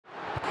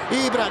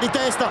Ibra di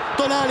testa,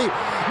 Tonali,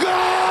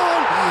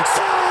 gol!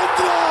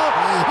 Sandro!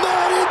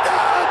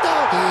 Meritato!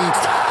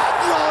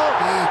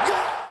 Sandro!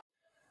 Gol!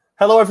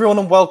 Hello everyone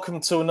and welcome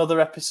to another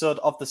episode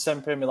of the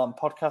SempreMilan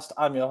podcast.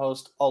 I'm your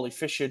host, Ollie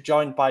Fisher,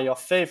 joined by your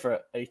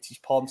favourite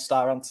 80s porn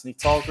star, Anthony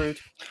Tallgrude.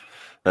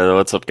 Hello,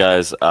 what's up,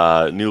 guys?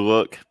 New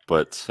look,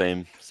 but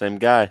same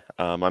guy.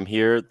 I'm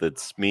here.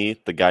 That's me,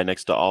 the guy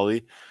next to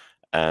Ollie.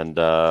 And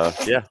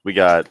yeah, we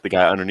got the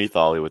guy underneath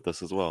Ollie with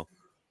us as well.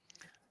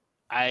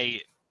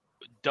 I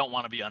don't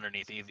want to be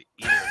underneath either of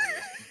you,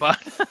 but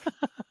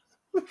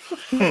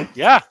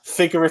yeah,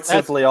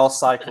 Figuratively or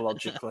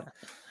psychologically.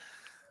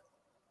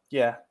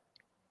 Yeah.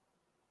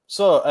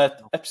 So,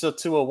 episode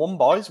 201,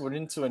 boys. We're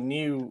into a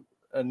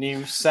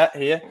new set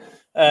here.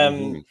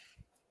 And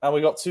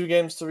we got 2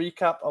 games to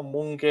recap and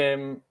 1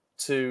 game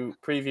to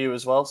preview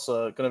as well.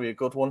 So, going to be a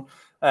good one.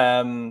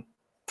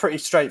 Pretty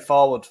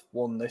straightforward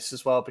one, this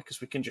as well,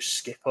 because we can just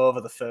skip over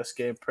the first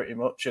game pretty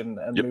much and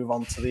move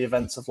on to the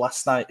events of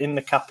last night in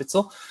the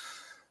capital.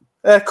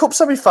 Cup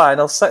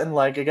semi-final, second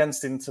leg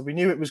against Inter. We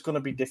knew it was going to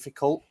be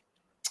difficult.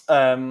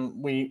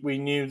 We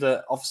knew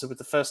that, obviously, with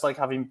the first leg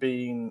having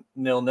been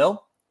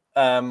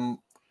 0-0,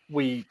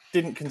 we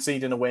didn't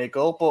concede an away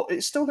goal, but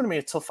it's still going to be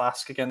a tough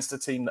ask against a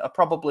team that are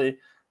probably...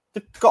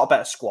 They've got a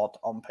better squad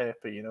on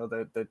paper, you know,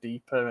 they're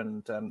deeper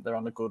and they're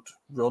on a good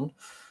run.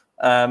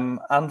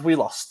 And we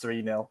lost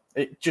 3-0.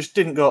 It just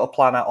didn't go to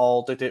plan at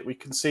all, did it? We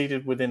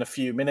conceded within a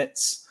few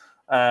minutes,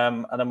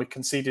 and then we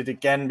conceded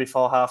again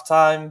before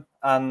half-time.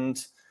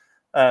 And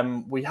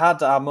we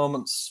had our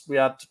moments. We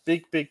had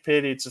big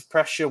periods of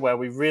pressure where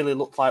we really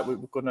looked like we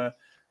were going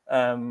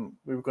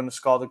to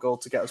score the goal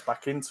to get us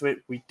back into it.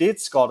 We did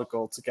score the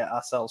goal to get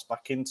ourselves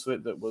back into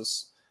it that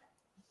was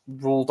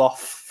ruled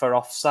off for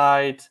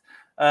offside.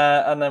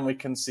 And then we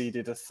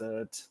conceded a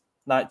third.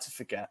 Night to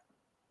forget.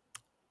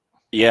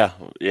 Yeah,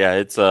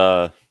 it's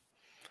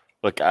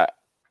look,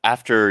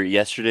 after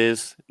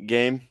yesterday's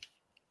game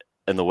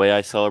and the way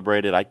I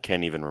celebrated, I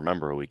can't even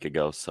remember a week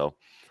ago. So,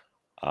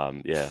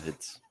 yeah,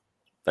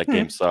 that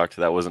game sucked.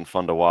 That wasn't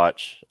fun to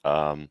watch.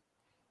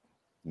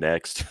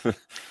 Next.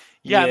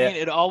 yeah, I mean,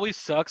 it always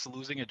sucks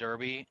losing a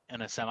derby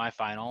in a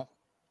semifinal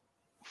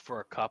for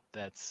a cup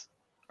that's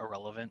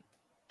irrelevant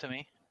to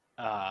me.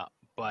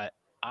 But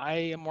I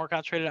am more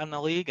concentrated on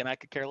the league, and I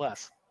could care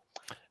less.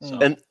 So.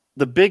 And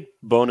the big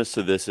bonus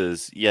to this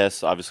is,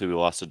 yes, obviously we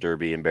lost a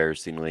derby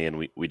embarrassingly,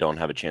 and we don't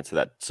have a chance of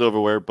that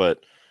silverware, but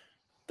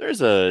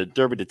there's a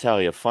Derby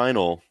d'Italia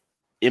final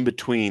in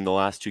between the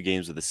last 2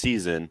 games of the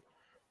season,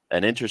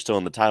 and Inter's still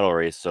in the title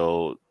race,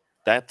 so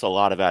that's a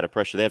lot of added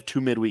pressure. They have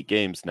 2 midweek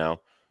games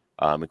now,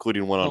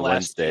 including one on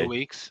Wednesday. The last 2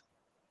 weeks?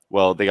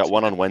 Well, they got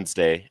one on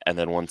Wednesday and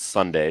then one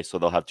Sunday, so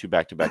they'll have 2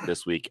 back-to-back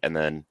this week, and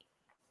then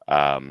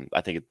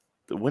I think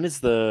when is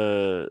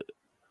the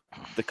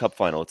cup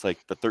final? It's like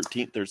the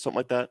 13th or something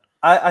like that.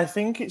 I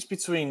think it's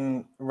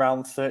between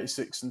round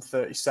 36 and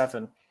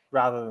 37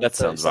 rather than that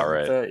sounds about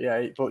right.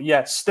 38. But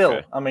yeah, still,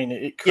 okay. I mean,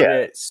 it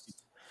creates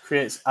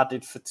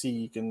added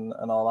fatigue and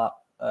all that.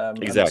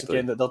 Exactly. And it's a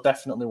game that they'll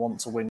definitely want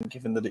to win,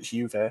 given that it's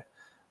Juve.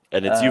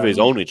 And it's Juve's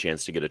only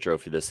chance to get a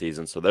trophy this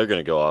season, so they're going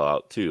to go all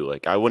out too.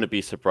 Like, I wouldn't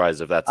be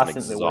surprised if that's an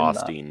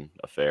exhausting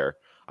affair.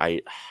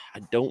 I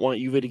don't want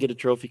Juve to get a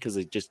trophy because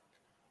they just,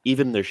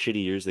 even their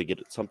shitty years, they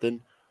get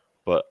something.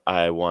 But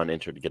I want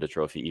Inter to get a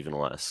trophy even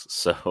less.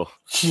 So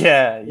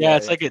yeah,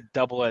 it's like a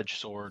double-edged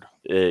sword.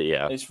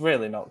 Yeah, it's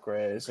really not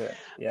great, is it?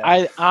 Yeah,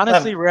 I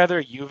honestly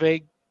rather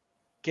Juve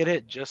get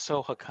it just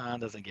so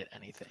Hakan doesn't get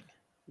anything.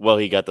 Well,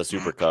 he got the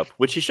Super Cup,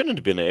 which he shouldn't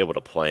have been able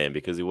to play in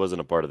because he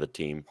wasn't a part of the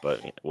team. But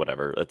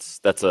whatever,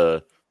 that's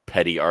a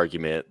petty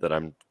argument that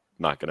I'm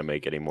not going to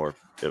make anymore.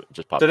 It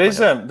just popped.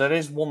 There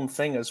is one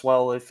thing as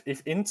well.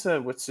 If Inter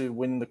were to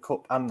win the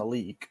cup and the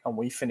league, and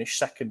we finish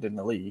second in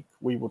the league,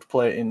 we would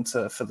play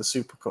Inter for the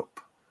Super Cup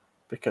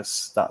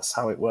because that's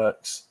how it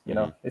works. You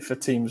know, if a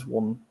team's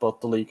won both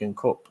the league and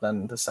cup,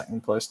 then the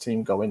second place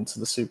team go into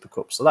the Super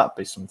Cup. So that'd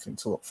be something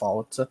to look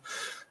forward to.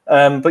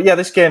 But yeah,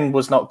 this game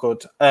was not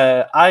good.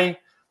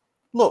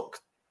 Look,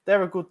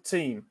 they're a good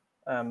team.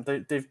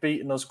 They've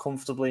beaten us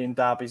comfortably in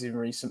derbies in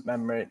recent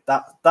memory.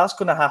 That's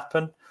going to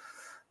happen.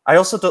 I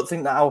also don't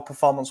think that our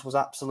performance was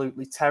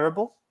absolutely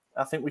terrible.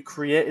 I think we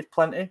created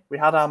plenty. We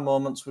had our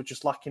moments. We're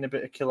just lacking a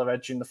bit of killer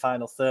edge in the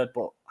final third,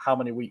 but how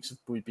many weeks have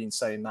we been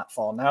saying that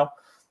for now?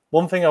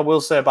 One thing I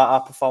will say about our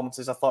performance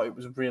is I thought it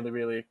was really,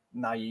 really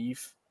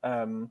naive.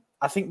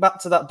 I think back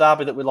to that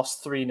derby that we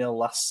lost 3-0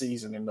 last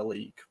season in the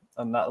league,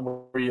 and that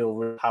was a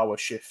real power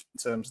shift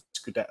in terms of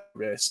the Scudetto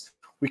race.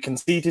 We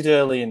conceded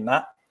early in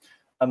that,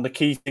 and the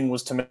key thing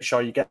was to make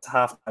sure you get to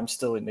half-time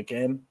still in the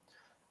game.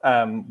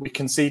 We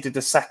conceded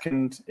a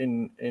second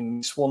in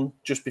this one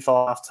just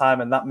before half-time,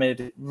 and that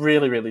made it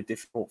really, really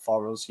difficult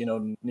for us, you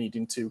know,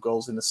 needing 2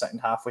 goals in the second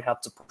half. We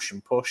had to push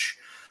and push.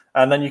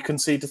 And then you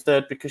concede a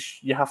third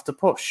because you have to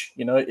push.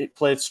 You know, it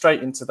played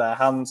straight into their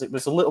hands. It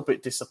was a little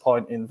bit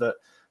disappointing that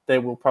they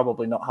will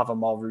probably not have a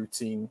more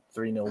routine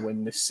 3-0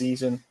 win this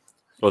season.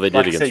 Well, they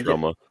did against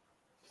Roma.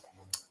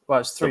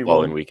 Well, it's 3-1. The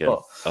following weekend.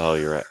 But, oh,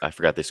 you're right. I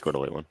forgot they scored a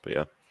late one, but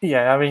yeah.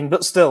 Yeah, I mean,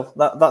 but still,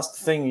 that's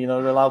the thing.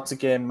 They're allowed to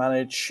game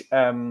manage.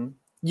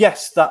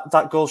 Yes,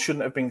 that goal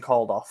shouldn't have been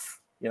called off.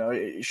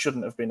 It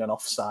shouldn't have been an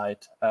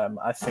offside.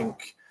 I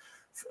think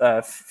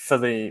for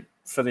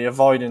the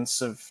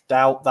avoidance of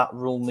doubt, that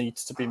rule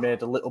needs to be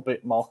made a little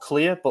bit more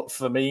clear. But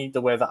for me,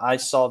 the way that I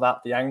saw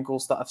that, the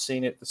angles that I've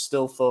seen it, the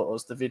still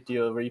photos, the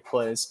video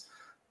replays,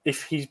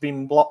 if he's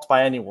been blocked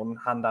by anyone,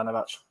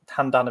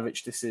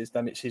 Handanovic this is,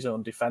 then it's his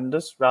own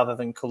defenders rather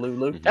than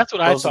Kalulu. That's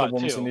what I thought, Those are the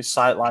ones too. in his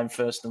sightline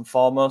first and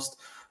foremost.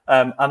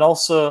 And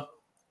also,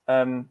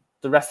 the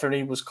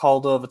referee was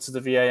called over to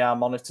the VAR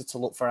monitor to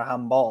look for a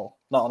handball,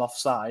 not an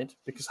offside,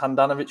 because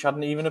Handanovic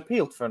hadn't even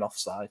appealed for an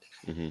offside.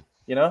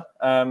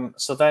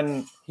 So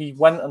then he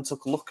went and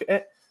took a look at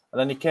it, and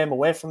then he came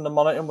away from the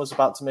monitor and was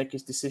about to make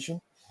his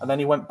decision, and then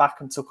he went back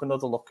and took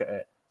another look at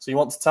it. So you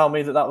want to tell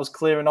me that was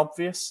clear and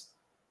obvious?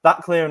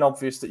 That clear and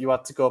obvious that you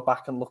had to go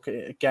back and look at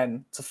it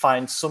again to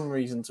find some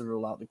reason to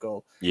rule out the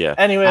goal. Yeah.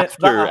 Anyway,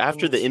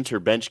 after the Inter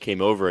bench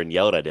came over and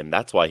yelled at him,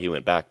 that's why he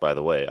went back, by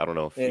the way. I don't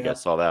know if you guys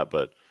saw that,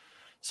 but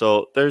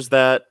so there's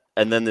that.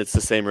 And then it's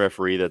the same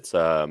referee that's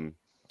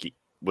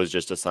was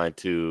just assigned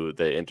to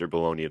the Inter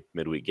Bologna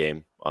midweek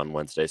game on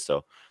Wednesday.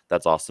 So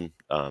that's awesome.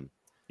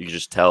 You can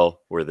just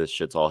tell where this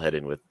shit's all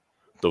heading with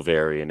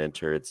Doveri and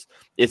Inter.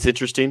 It's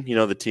interesting,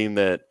 the team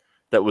that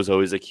was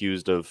always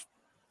accused of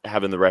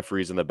having the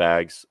referees in the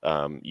bags,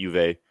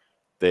 Juve,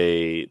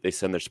 they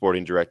send their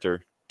sporting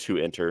director to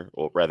Inter,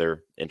 or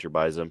rather Inter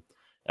buys him,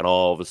 and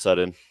all of a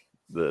sudden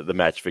the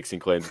match fixing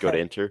claims go to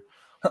Inter.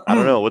 I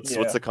don't know what's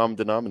the common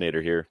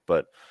denominator here,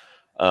 but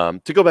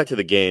to go back to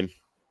the game,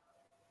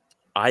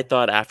 I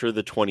thought after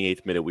the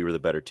 28th minute we were the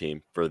better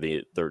team for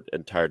the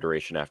entire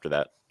duration after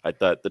that. I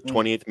thought the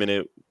 28th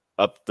minute,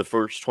 up the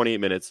first 28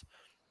 minutes,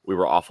 we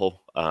were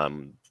awful.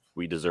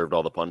 We deserved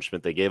all the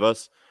punishment they gave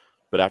us.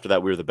 But after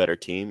that, we were the better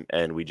team,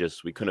 and we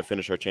couldn't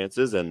finish our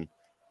chances. And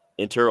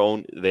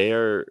Inter, they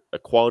are a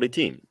quality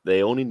team.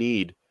 They only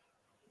need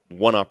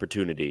one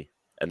opportunity,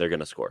 and they're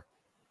going to score.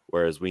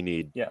 Whereas we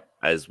need,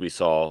 as we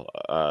saw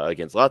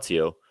against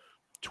Lazio,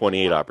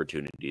 28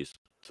 opportunities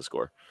to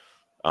score.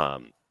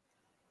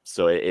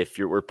 So if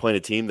we're playing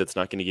a team that's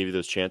not going to give you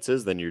those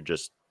chances, then you're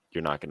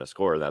not going to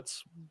score.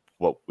 That's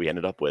what we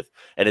ended up with.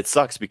 And it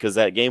sucks because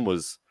that game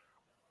was,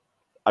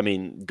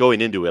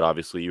 going into it,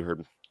 obviously, you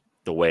heard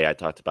the way I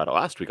talked about it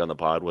last week on the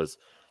pod was,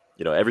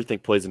 everything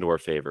plays into our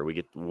favor. We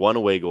get one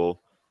away goal,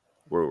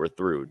 we're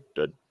through.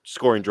 A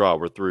scoring draw,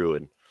 we're through,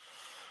 and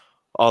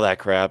all that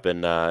crap.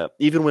 And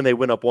even when they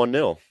went up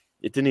 1-0,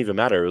 it didn't even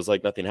matter. It was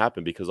like nothing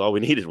happened because all we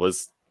needed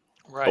was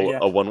a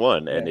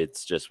 1-1, and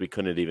it's just we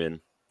couldn't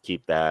even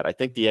keep that. I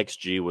think the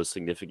XG was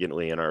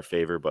significantly in our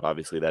favor, but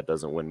obviously that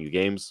doesn't win you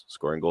games.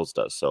 Scoring goals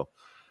does. So,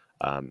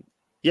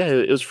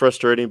 it was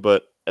frustrating,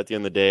 but at the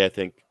end of the day, I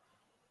think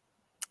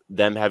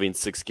them having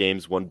 6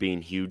 games, one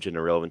being huge and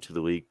irrelevant to the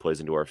league,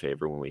 plays into our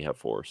favor when we have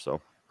 4.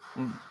 So,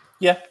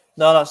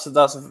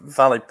 that's a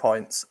valid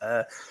point.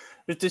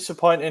 It's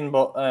disappointing,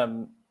 but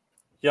and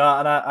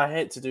I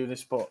hate to do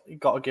this, but you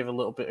got to give a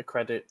little bit of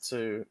credit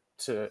to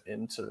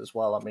Inter as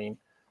well.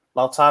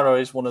 Lautaro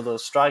is one of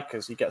those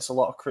strikers. He gets a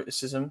lot of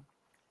criticism,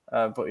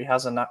 but he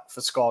has a knack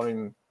for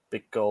scoring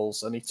big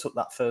goals, and he took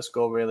that first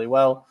goal really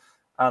well,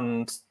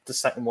 and the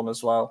second one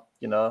as well.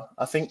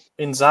 I think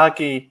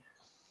Inzaghi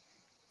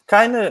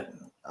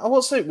I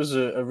won't say it was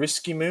a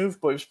risky move,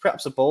 but it was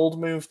perhaps a bold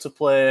move to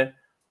play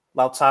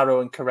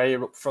Lautaro and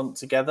Correa up front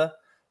together.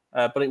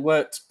 But it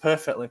worked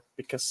perfectly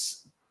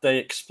because they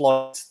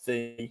exploit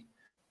the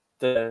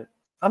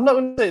I'm not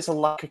going to say it's a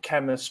lack of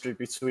chemistry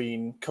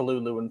between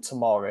Kalulu and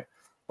Tomori,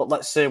 but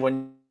let's say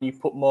when you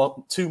put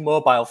two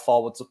mobile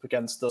forwards up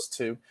against those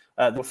two,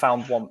 they were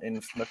found wanting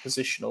from a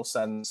positional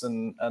sense,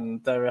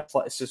 and their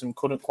athleticism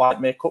couldn't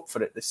quite make up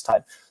for it this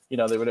time. They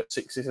were at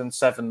 6s and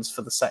 7s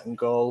for the second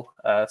goal,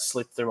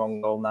 slid the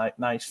wrong goal,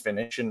 nice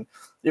finish, and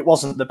it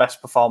wasn't the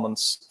best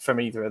performance from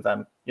either of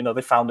them.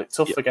 They found it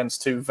tough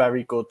against two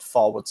very good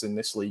forwards in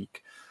this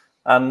league.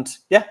 And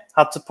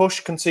had to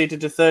push,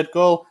 conceded a third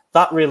goal.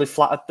 That really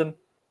flattered them.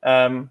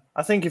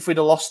 I think if we'd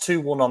have lost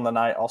 2-1 on the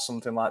night or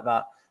something like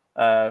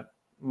that,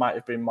 might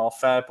have been more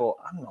fair, but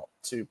I'm not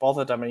too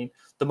bothered.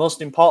 The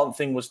most important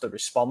thing was the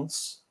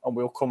response, and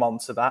we'll come on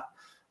to that.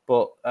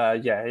 But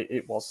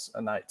it was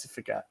a night to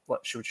forget.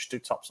 Should we just do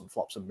tops and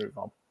flops and move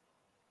on?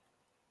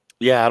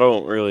 Yeah, I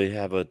don't really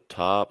have a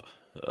top.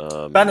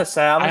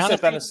 Benacer, I'm going to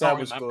say Benacer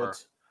was good.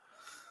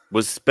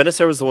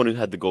 Benacer was the one who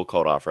had the goal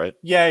called off, right?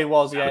 Yeah, he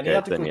was. Yeah, and he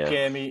had a good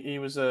game. He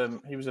was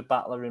a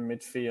battler in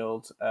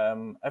midfield.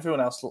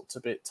 Everyone else looked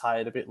a bit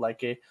tired, a bit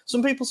leggy.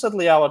 Some people said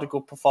Leao had a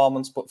good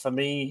performance, but for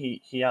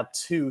me, he had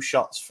 2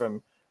 shots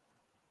from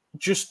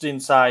just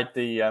inside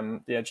the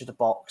edge of the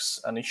box,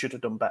 and he should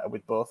have done better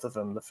with both of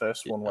them. The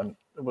first one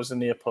was a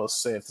near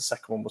post save. The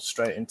second one was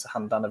straight into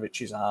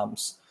Handanovic's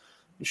arms.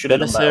 He should have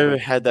done better. Benacer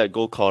had that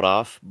goal called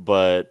off,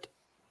 but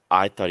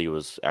I thought he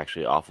was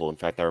actually awful. In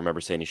fact, I remember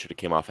saying he should have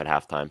came off at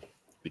halftime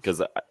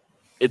because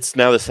it's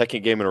now the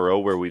second game in a row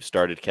where we've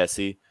started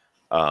Kessie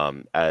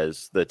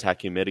as the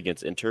attacking mid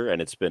against Inter, and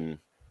it's been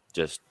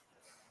just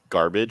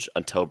garbage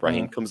until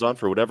Brahim comes on.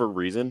 For whatever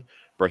reason,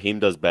 Brahim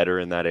does better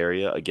in that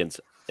area against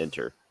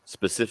Inter,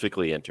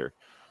 specifically Inter.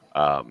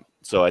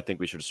 So I think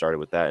we should have started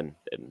with that, and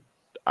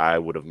I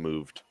would have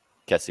moved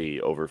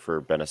Kessie over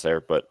for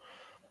Benacer. But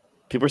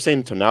people are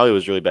saying Tonali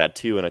was really bad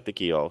too, and I think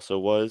he also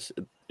was.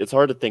 It's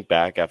hard to think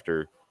back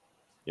after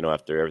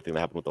everything that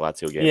happened with the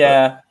Lazio game.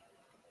 Yeah.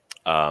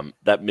 But,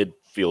 that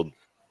midfield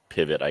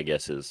pivot, I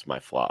guess, is my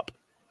flop.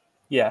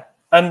 Yeah,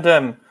 and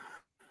the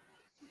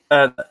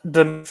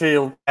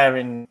midfield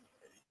pairing,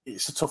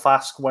 it's a tough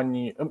ask when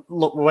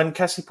when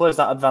Kessie plays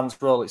that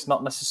advanced role, it's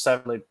not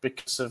necessarily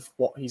because of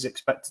what he's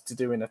expected to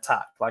do in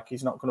attack. Like,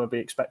 he's not going to be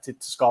expected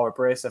to score a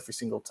brace every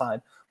single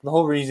time. But the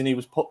whole reason he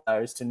was put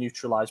there is to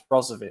neutralise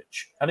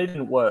Brozovic, and it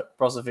didn't work.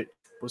 Brozovic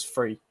was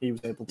free. He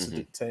was able to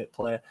dictate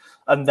play.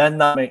 And then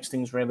that makes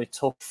things really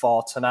tough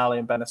for Tonali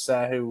and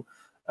Benacer, who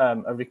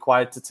are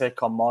required to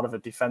take on more of a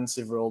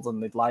defensive role than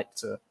they'd like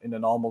to in a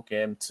normal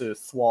game to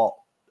thwart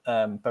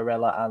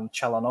Barella and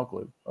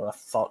Çalhanoğlu. Or I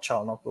thought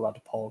Çalhanoğlu had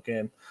a poor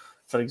game,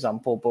 for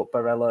example, but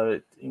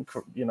Barella,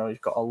 he's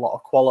got a lot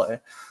of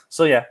quality.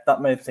 So yeah,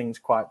 that made things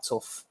quite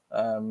tough.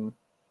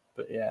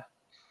 But yeah,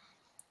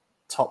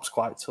 top's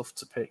quite tough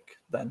to pick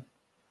then.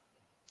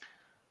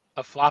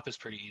 A flop is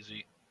pretty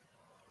easy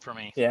for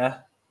me. Yeah.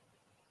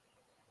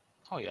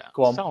 Oh yeah.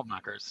 Go on.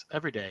 Selmakers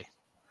every day.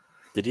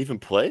 Did he even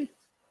play?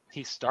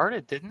 He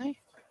started, didn't he?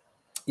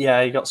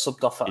 Yeah, he got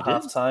subbed off at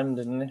halftime,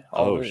 didn't he?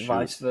 Or shoot.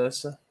 vice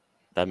versa.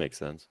 That makes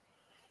sense.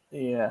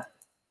 Yeah.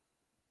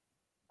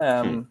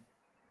 I'm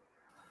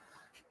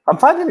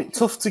finding it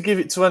tough to give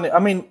it to any. I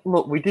mean,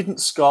 look, we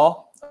didn't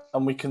score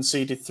and we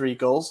conceded 3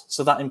 goals,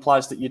 so that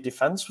implies that your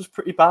defense was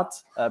pretty bad,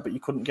 but you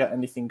couldn't get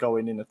anything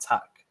going in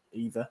attack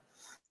either.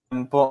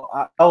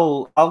 But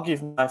I'll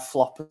give my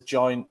flop a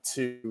joint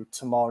to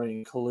Tomori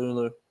and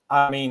Kalulu.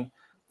 I mean,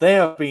 they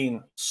have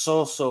been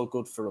so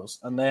good for us,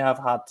 and they have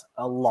had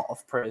a lot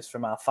of praise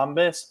from our fan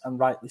base, and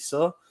rightly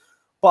so.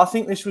 But I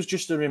think this was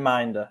just a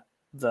reminder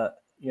that,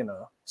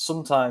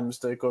 sometimes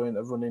they're going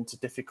to run into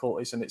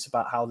difficulties, and it's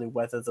about how they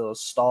weather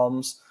those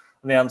storms.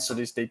 And the answer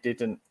is they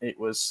didn't. It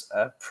was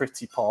a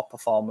pretty poor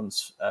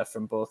performance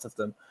from both of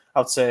them. I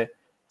would say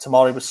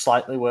Tomori was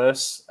slightly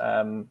worse.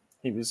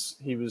 He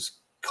was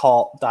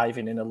caught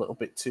diving in a little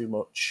bit too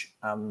much,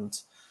 and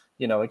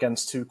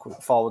against 2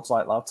 quick forwards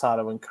like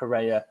Lautaro and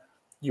Correa,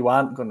 you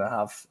aren't going to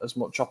have as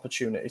much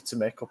opportunity to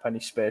make up any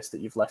space that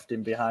you've left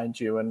in behind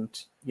you. And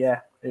yeah,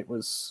 it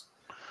was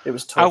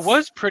tough. I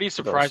was pretty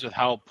surprised with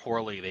how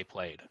poorly they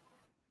played.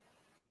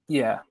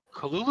 Yeah.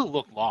 Kalulu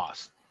looked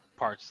lost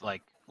parts,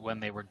 like when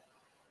they were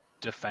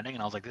defending,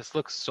 and I was like, this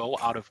looks so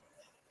out of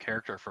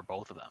character for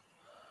both of them.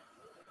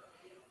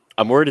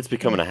 I'm worried it's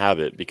becoming a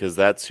habit, because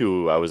that's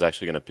who I was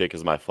actually going to pick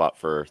as my flop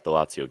for the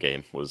Lazio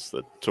game, was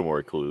the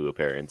Tomori Kalulu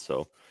pairing.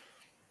 So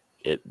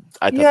I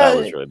thought that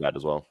was really bad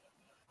as well.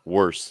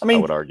 Worse, I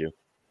would argue.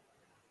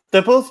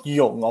 They're both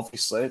young,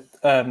 obviously.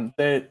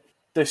 They're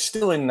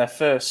still in their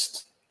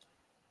first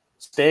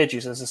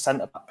stages as a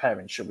centre-back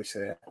pairing, should we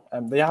say.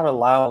 They are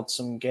allowed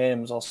some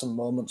games or some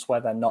moments where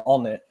they're not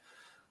on it,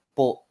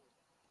 but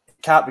it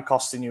can't be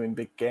costing you in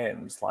big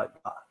games like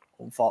that,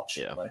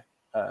 unfortunately.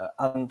 Yeah.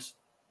 And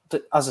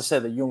as I say,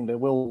 they're young. They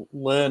will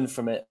learn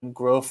from it and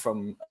grow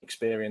from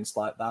experience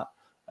like that.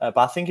 But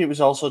I think it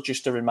was also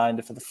just a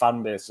reminder for the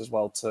fan base as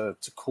well to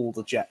cool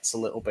the jets a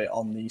little bit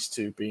on these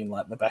two being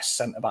like the best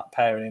centre-back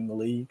pairing in the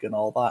league and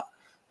all that.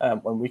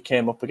 When we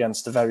came up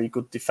against a very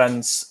good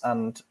defence,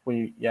 and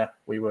we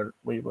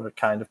were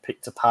kind of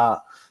picked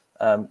apart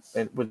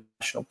with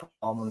national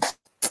performance.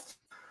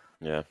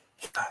 Yeah.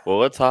 Well,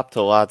 let's hop to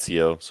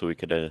Lazio so we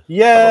could have a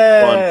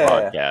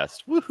fun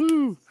podcast.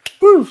 Woohoo!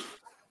 Woo!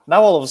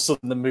 Now all of a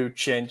sudden the mood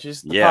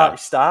changes. The party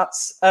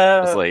starts.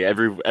 It's like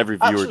every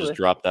viewer just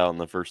dropped out in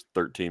the first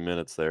 13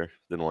 minutes there.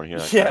 Didn't want to hear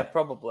that. Yeah,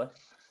 probably.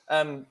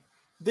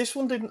 This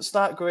one didn't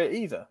start great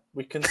either.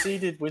 We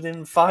conceded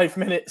within 5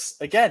 minutes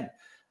again.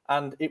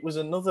 And it was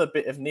another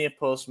bit of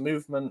near-post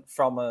movement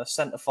from a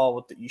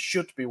centre-forward that you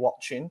should be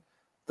watching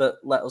that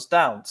let us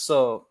down.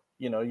 So,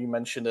 you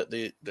mentioned that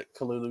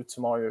Kalulu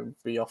Tomori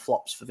would be your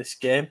flops for this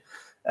game.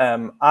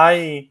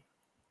 I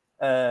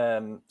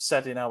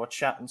said in our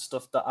chat and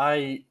stuff that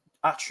I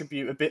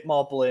attribute a bit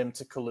more blame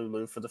to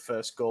Kalulu for the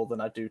first goal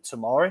than I do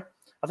Tomori.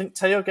 I think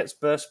Teo gets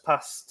burst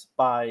past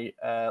by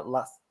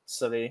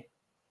Lazzari,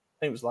 I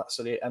think it was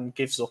Lazzari, and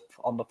gives up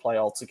on the play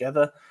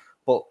altogether.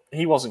 But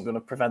he wasn't going to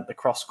prevent the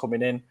cross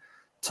coming in.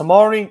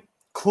 Tomori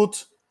could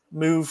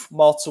move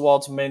more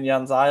towards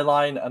Maignan eye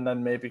line and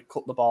then maybe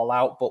cut the ball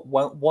out. But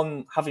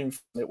when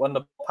the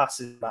ball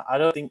passes that, I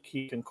don't think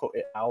he can cut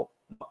it out.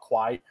 Not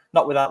quite.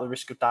 Not without the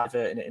risk of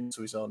diverting it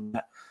into his own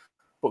net.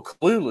 But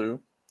Kalulu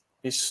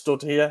is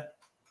stood here.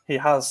 He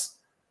has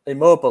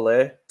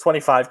Immobile,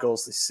 25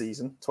 goals this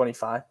season,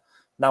 25,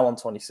 now on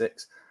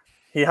 26.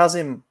 He has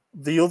him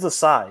the other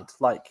side.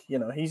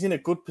 He's in a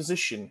good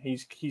position.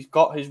 He's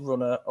got his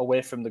runner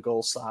away from the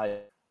goal side,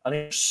 and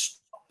he just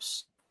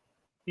stops.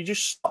 He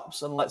just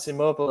stops and lets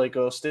Immobile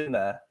go in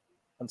there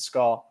and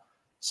score.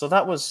 So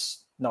that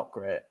was not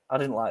great. I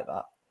didn't like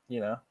that,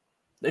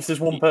 If there's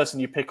one person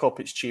you pick up,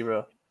 it's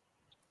Chiro.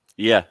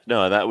 Yeah,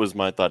 no, that was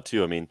my thought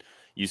too. I mean,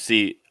 you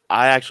see,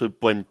 I actually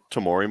blame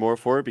Tomori more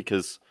for it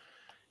because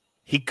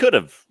he could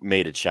have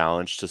made a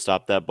challenge to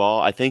stop that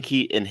ball. I think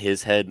in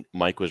his head,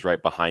 Mike was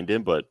right behind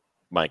him, but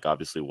Mike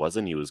obviously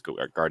wasn't. He was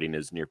guarding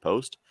his near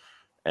post.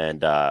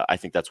 And I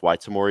think that's why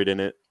Tomori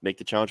didn't make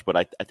the challenge, but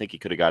I think he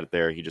could have got it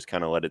there. He just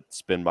kind of let it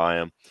spin by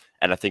him.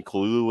 And I think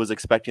Kalulu was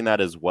expecting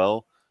that as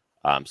well.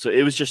 So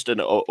it was just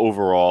an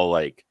overall,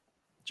 like,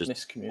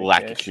 just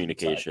lack of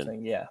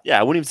communication. Yeah. Yeah,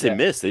 I wouldn't even say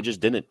miss. They just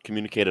didn't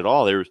communicate at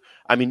all.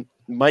 I mean,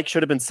 Mike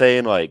should have been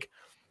saying, like,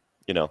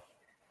 you know,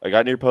 I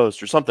got near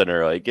post or something,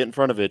 or like get in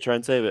front of it, try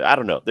and save it. I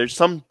don't know. There's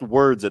some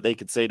words that they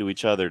could say to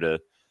each other to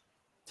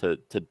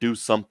do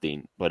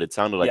something, but it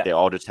sounded like they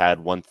all just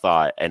had one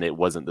thought, and it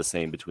wasn't the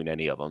same between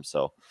any of them.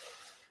 So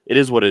it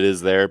is what it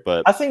is there.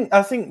 But I think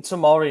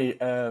Tomori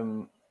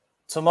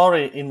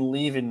in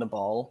leaving the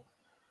ball,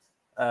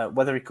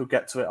 whether he could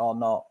get to it or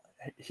not,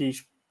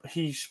 he's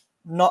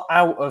not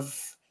out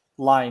of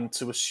line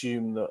to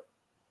assume that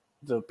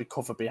there'll be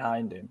cover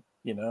behind him.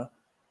 You know,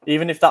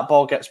 even if that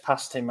ball gets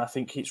past him, I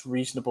think it's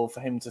reasonable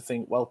for him to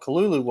think, well,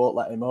 Kalulu won't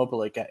let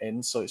Immobile get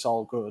in, so it's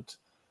all good.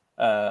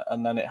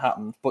 And then it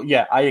happened. But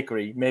yeah, I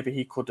agree. Maybe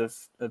he could have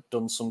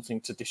done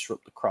something to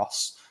disrupt the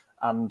cross.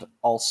 And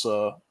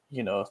also,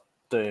 you know,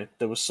 there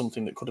was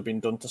something that could have been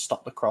done to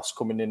stop the cross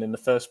coming in the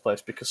first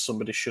place, because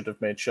somebody should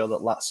have made sure that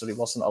Lazzari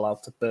wasn't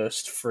allowed to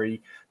burst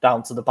free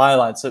down to the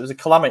byline. So it was a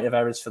calamity of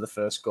errors for the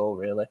first goal,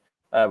 really,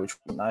 which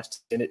was nice to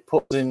see. And it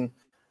puts in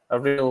a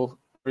real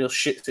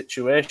shit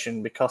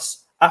situation,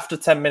 because after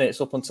 10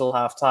 minutes up until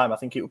half-time, I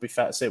think it would be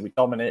fair to say we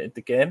dominated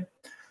the game.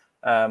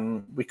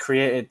 We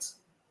created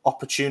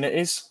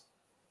opportunities,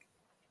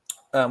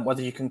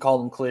 whether you can call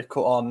them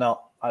clear-cut or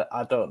not,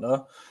 I don't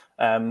know.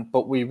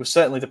 But we were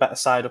certainly the better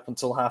side up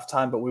until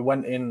half-time, but we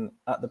went in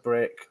at the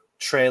break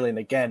trailing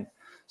again.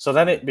 So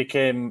then it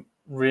became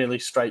really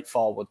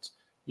straightforward.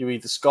 You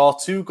either score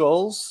 2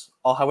 goals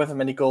or however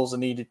many goals are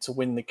needed to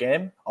win the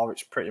game, or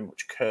it's pretty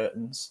much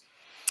curtains.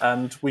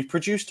 And we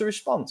produced a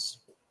response.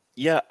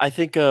 Yeah, I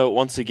think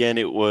once again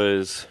it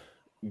was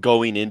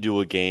going into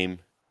a game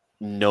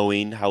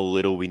knowing how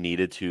little we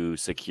needed to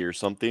secure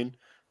something,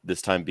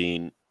 this time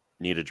being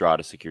need a draw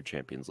to secure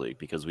Champions League,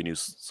 because we knew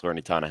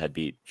Salernitana had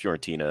beat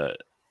Fiorentina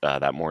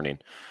that morning.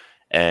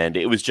 And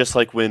it was just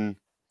like when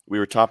we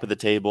were top of the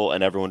table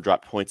and everyone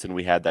dropped points and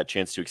we had that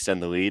chance to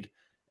extend the lead,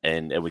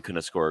 and we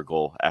couldn't score a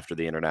goal after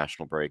the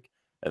international break.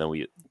 And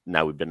then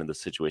now we've been in the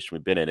situation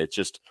we've been in. It's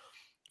just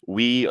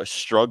we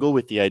struggle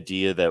with the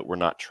idea that we're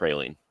not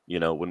trailing. You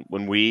know,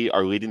 when we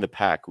are leading the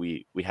pack,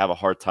 we have a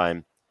hard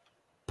time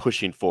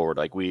pushing forward.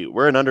 Like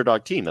we're an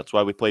underdog team. That's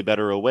why we play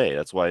better away.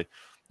 That's why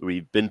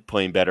we've been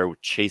playing better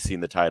chasing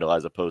the title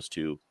as opposed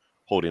to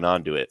holding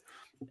on to it.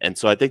 And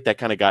so I think that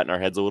kind of got in our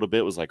heads a little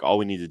bit. It was like, all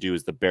we need to do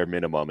is the bare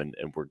minimum and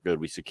we're good.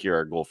 We secure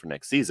our goal for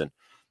next season.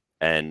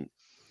 And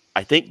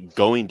I think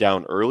going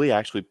down early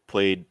actually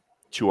played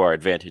to our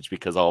advantage,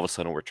 because all of a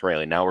sudden we're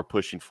trailing. Now we're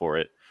pushing for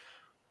it.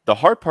 The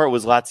hard part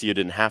was Lazio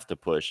didn't have to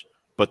push,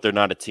 but they're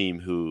not a team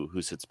who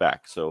sits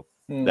back. So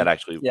that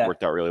actually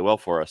worked out really well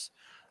for us.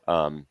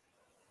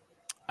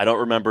 I don't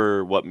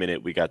remember what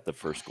minute we got the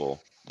first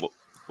goal.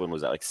 When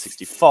was that? Like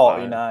 65?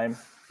 49.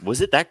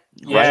 Was it that?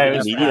 Yeah, right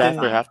immediate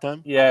after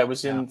halftime. Yeah, it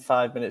was in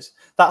 5 minutes.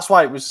 That's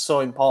why it was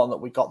so important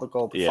that we got the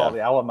goal before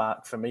the hour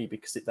mark for me,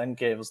 because it then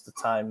gave us the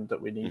time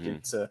that we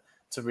needed to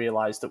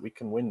realise that we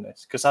can win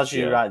this. Because as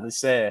you rightly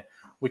say,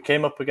 we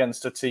came up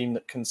against a team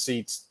that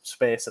concedes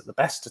space at the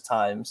best of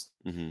times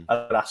and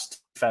asked to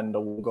defend a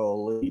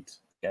 1-goal lead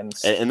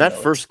against. And that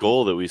first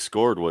goal that we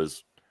scored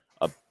was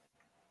a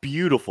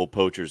beautiful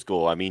poacher's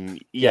goal. I mean,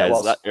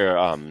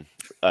 Giroud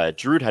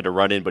had to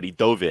run in, but he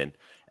dove in.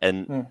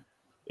 And,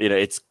 you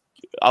know,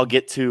 I'll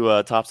get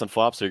to tops and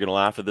flops. So you're going to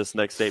laugh at this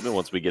next statement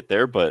once we get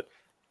there. But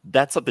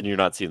that's something you're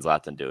not seeing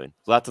Zlatan doing.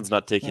 Zlatan's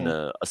not taking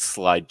a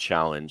slide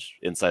challenge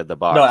inside the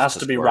box. No, it has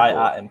to be right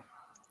at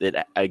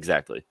him.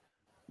 Exactly.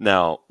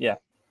 Now,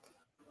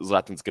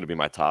 Zlatan's going to be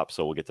my top,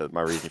 so we'll get to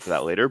my reason for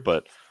that later.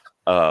 But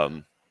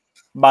I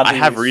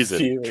have reason.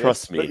 Furious,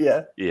 trust me.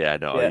 I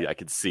know. I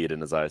can see it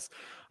in his eyes.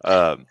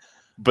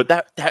 But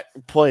that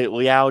play,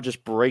 Leao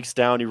just breaks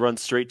down. He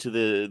runs straight to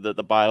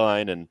the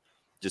byline and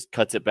just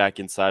cuts it back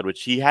inside,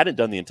 which he hadn't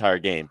done the entire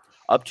game.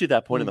 Up to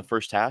that point in the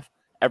first half,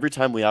 every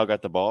time Leao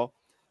got the ball,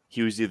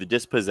 he was either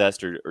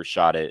dispossessed or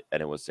shot it,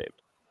 and it was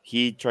saved.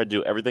 He tried to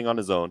do everything on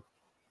his own.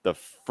 The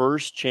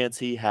first chance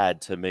he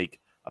had to make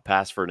a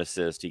pass for an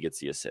assist, he gets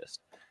the assist.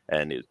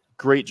 And it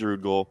great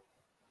Giroud goal.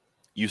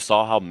 You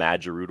saw how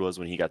mad Giroud was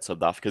when he got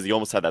subbed off, because he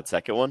almost had that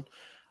second one.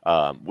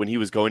 When he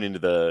was going into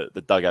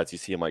the dugouts, you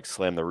see him like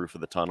slam the roof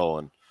of the tunnel,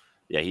 and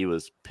he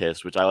was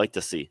pissed, which I like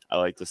to see. I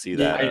like to see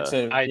that. Me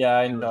too.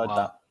 I enjoyed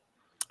that.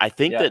 I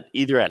think that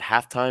either at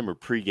halftime or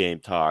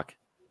pregame talk,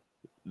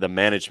 the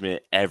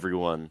management,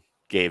 everyone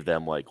gave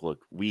them like,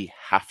 look, we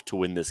have to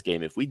win this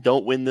game. If we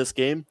don't win this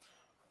game,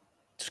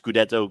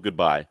 Scudetto,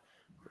 goodbye.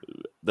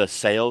 The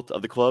sale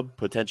of the club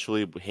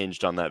potentially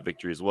hinged on that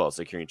victory as well,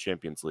 securing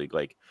Champions League.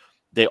 Like,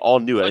 they all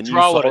knew it. A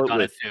draw would have done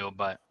it too,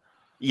 but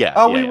Yeah.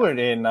 Oh, yeah, we yeah. were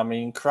in. I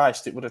mean,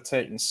 Christ, it would have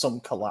taken some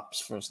collapse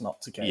for us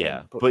not to get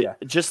in. But yeah.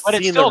 just But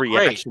it's seeing the still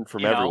reaction great,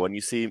 from you know? everyone.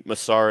 You see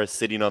Massara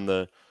sitting on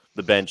the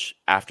bench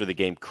after the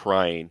game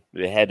crying,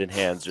 the head and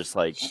hands just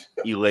like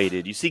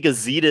elated. You see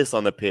Gazidis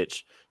on the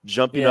pitch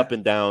jumping Yeah. up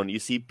and down. You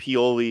see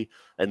Pioli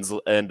and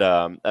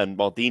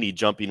Maldini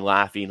jumping,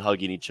 laughing,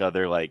 hugging each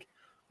other. Like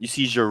you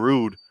see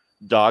Giroud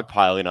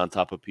dogpiling on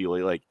top of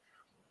Pioli. Like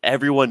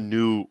everyone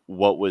knew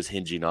what was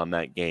hinging on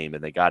that game,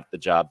 and they got the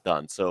job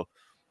done. So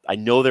I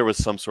know there was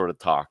some sort of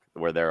talk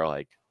where they're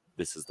like,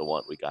 "This is the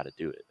one, we got to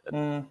do it,"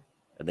 and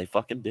they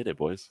fucking did it,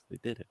 boys. They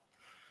did it.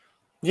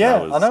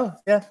 Yeah, I know.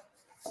 Yeah,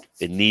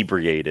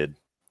 inebriated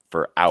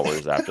for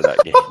hours after that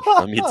game.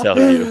 Let me tell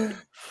you.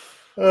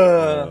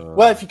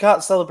 Well, if you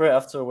can't celebrate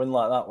after a win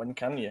like that, when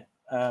can you?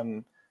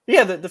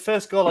 Yeah, the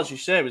first goal, as you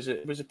say, was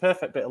a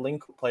perfect bit of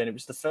link-up play, and it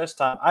was the first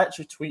time I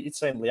actually tweeted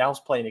saying Leal's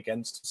playing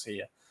against us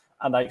here,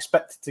 and I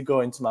expected to go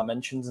into my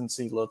mentions and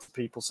see loads of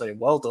people saying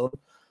well done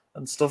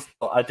and stuff,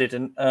 but I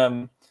didn't.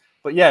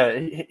 But yeah,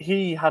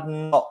 he had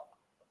not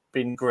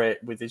been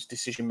great with his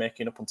decision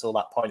making up until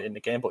that point in the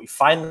game, but he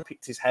finally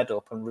picked his head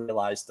up and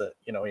realised that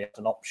he had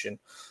an option,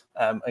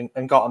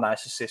 and got a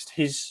nice assist.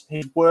 His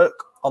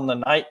work on the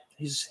night,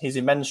 his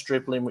immense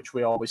dribbling, which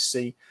we always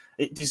see,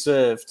 it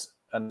deserved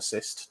an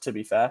assist, to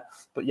be fair.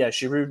 But yeah,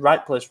 Giroud,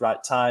 right place,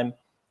 right time,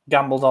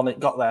 gambled on it,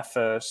 got there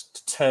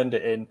first, turned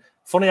it in.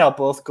 Funny how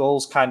both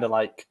goals kind of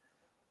like,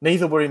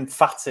 neither were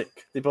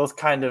emphatic. They both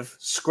kind of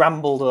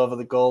scrambled over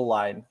the goal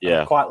line.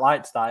 Yeah. I quite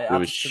liked that. It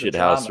was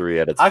shithousery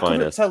at its finest. I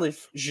couldn't tell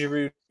if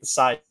Giroud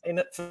decided in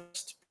at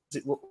first,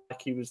 because it looked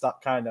like he was that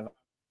kind of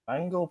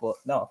angle, but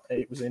no,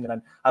 it was in.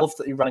 And I love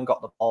that he ran and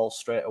got the ball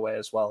straight away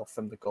as well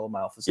from the goal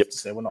mouth, as if to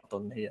say, we're not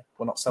done here.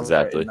 We're not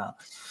celebrating that.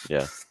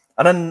 Yeah.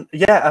 And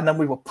then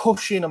we were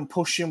pushing and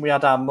pushing. We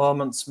had our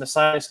moments.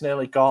 Messias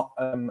nearly got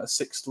a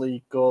sixth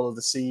league goal of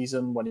the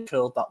season when he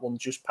curled that one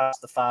just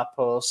past the far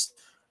post.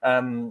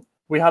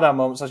 We had our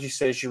moments, as you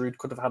say, Giroud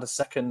could have had a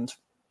second.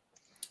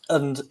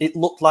 And it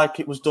looked like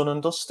it was done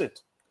and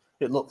dusted.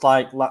 It looked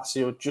like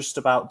Lazio just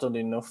about done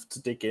enough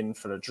to dig in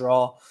for a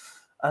draw.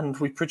 And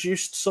we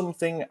produced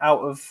something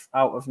out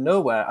of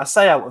nowhere. I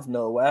say out of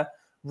nowhere.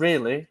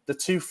 Really, the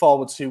two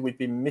forwards who we've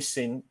been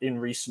missing in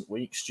recent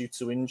weeks due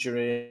to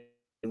injury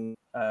and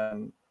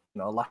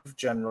lack of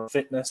general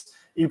fitness,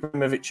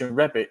 Ibrahimovic and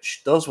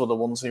Rebic, those were the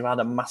ones who had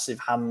a massive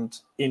hand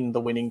in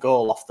the winning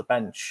goal off the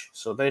bench.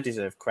 So they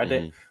deserve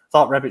credit.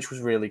 Thought Rebic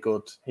was really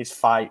good. His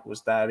fight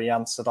was there. He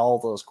answered all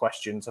those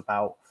questions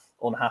about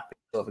unhappy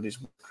over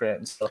his work rate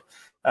and stuff.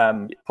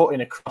 Put in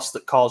a cross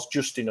that caused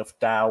just enough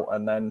doubt,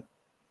 and then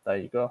there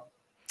you go.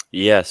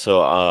 Yeah,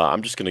 so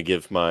I'm just going to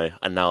give my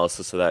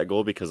analysis of that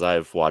goal because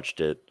I've watched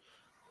it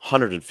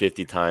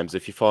 150 times.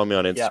 If you follow me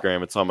on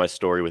Instagram, It's on my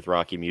story with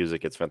Rocky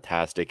Music. It's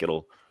fantastic.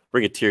 It'll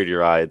bring a tear to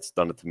your eye. It's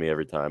done it to me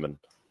every time, and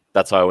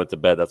that's how I went to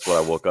bed. That's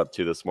what I woke up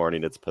to this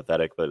morning. It's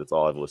pathetic, but it's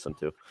all I've listened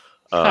to.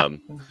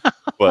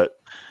 But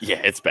yeah,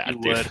 it's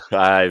bad, dude.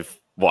 I've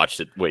watched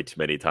it way too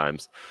many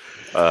times.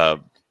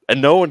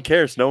 And no one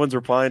cares. No one's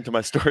replying to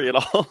my story at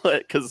all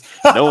because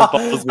no one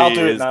follows me. I'll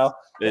do it now.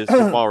 Is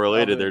football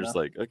related. They're just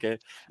like, okay,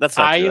 that's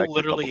not true. I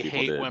literally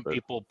hate when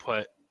people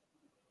put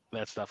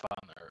that stuff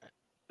on their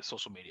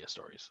social media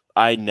stories.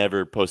 I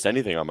never post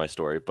anything on my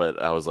story, but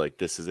I was like,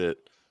 this is it.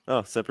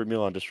 Oh,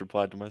 SempreMilan just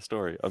replied to my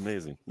story.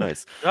 Amazing.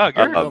 Nice. Oh,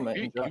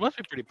 you must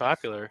be pretty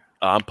popular.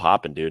 I'm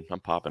popping, dude. I'm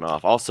popping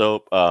off.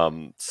 Also,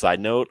 side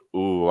note,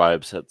 I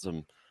upset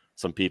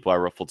some people. I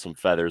ruffled some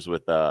feathers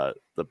with the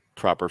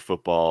proper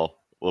football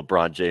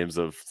LeBron James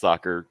of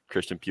soccer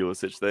Christian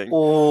Pulisic thing.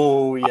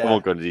 Oh, yeah. I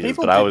won't go into details,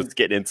 but I was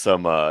getting in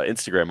some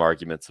Instagram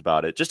arguments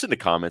about it, just in the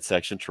comment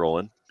section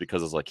trolling,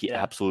 because I was like, he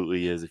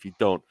absolutely is. If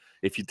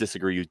you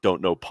disagree, you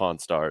don't know Pawn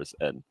Stars.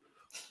 And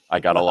I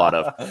got a lot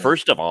of,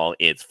 first of all,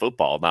 it's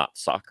football, not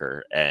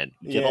soccer. And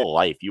get a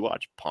life. You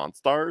watch Pawn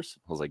Stars?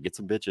 I was like, get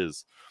some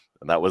bitches.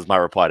 And that was my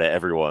reply to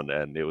everyone.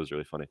 And it was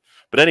really funny.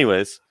 But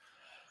anyways,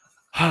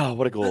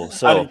 what a goal.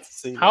 So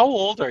how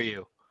old are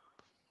you?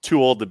 Too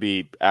old to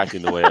be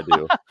acting the way I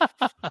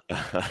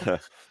do.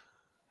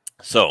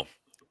 So,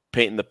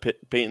 painting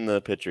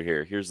the picture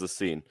here. Here's the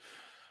scene.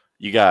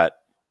 You got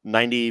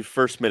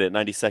 91st minute,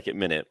 92nd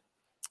minute.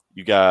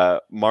 You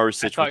got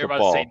Marusic with the ball. I thought you were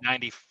about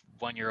to say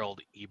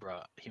 91-year-old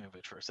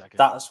Ibrahimovic for a second.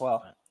 That as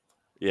well.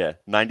 Yeah,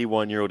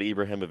 91-year-old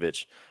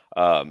Ibrahimovic.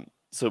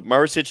 So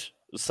Marusic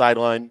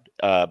sideline,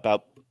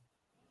 about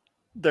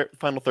their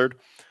final third.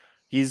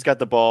 He's got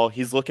the ball.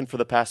 He's looking for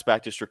the pass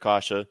back to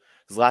Strakosha.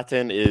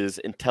 Zlatan is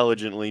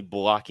intelligently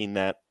blocking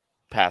that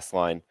pass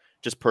line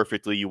just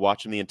perfectly. You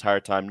watch him the entire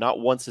time. Not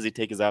once does he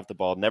take his eye off the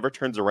ball. Never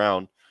turns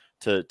around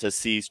to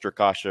see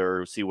Strakosha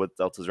or see what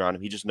else is around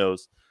him. He just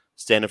knows,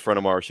 stand in front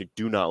of Marusic.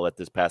 Do not let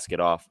this pass get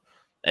off.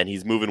 And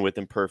he's moving with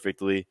him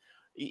perfectly.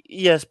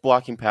 Yes,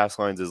 blocking pass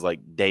lines is like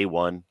day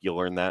one. You'll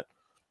learn that.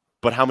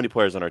 But how many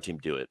players on our team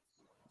do it?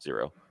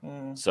 0.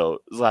 So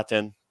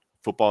Zlatan,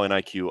 footballing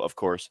IQ, of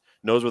course,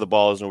 knows where the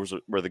ball is, knows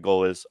where the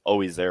goal is,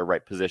 always there,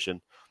 right position.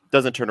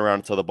 Doesn't turn around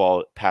until the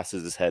ball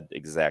passes his head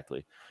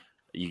exactly.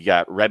 You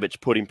got Rebic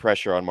putting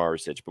pressure on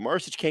Maricic, but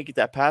Maricic can't get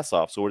that pass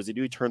off. So what does he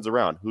do? He turns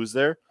around. Who's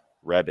there?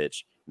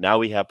 Rebic. Now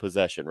we have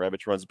possession.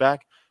 Rebic runs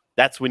back.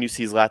 That's when you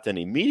see Zlatan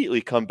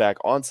immediately come back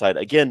onside.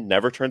 Again,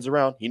 never turns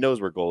around. He knows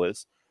where goal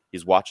is.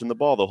 He's watching the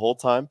ball the whole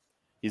time.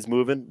 He's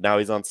moving. Now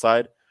he's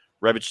onside.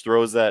 Rebic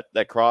throws that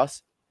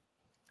cross.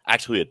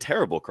 Actually, a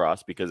terrible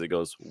cross because it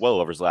goes well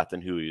over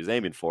Zlatan, who he was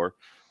aiming for.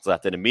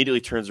 Zlatan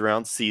immediately turns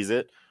around, sees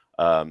it.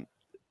 I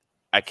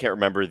can't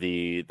remember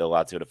the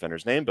Lazio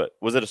defender's name, but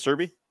was it a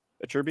Serbi?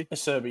 A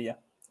Serbi, yeah.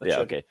 Yeah,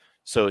 okay.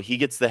 So he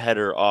gets the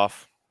header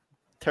off.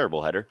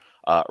 Terrible header.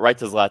 Right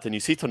to Zlatan. You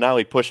see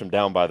Tonali push him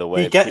down, by the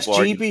way. He gets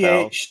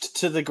GBH'd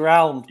to the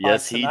ground by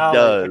yes, Tonali, he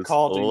does.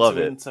 according Love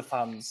to it. Inter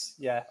fans.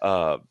 Yeah.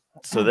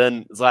 So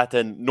then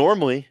Zlatan,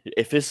 normally,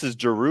 if this is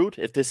Giroud,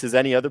 if this is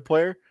any other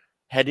player,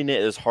 heading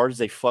it as hard as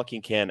they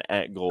fucking can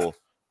at goal.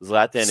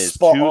 Zlatan is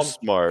too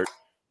smart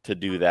to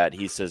do that.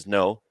 He says,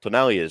 no,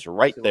 Tonali is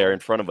right there in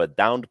front of a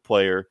downed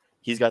player.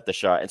 He's got the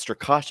shot. And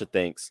Strakosha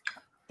thinks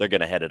they're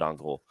going to head it on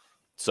goal.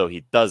 So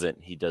he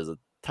doesn't. He does a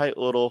tight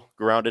little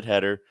grounded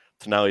header.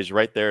 Tonali's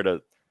right there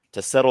to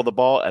settle the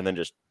ball and then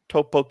just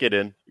toe poke it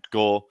in.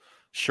 Goal,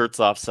 shirts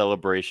off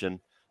celebration.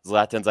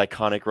 Zlatan's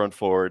iconic run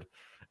forward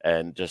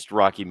and just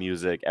rocky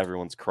music.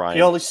 Everyone's crying.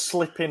 He always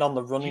slipping on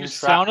the running You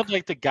track. sounded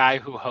like the guy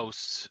who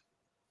hosts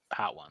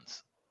Hot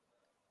Ones.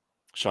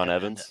 Sean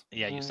Evans?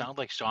 Yeah, you sound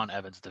like Sean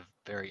Evans at the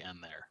very end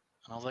there.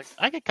 And I was like,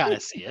 I could kind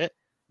of see it.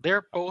 They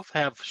both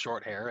have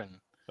short hair and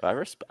I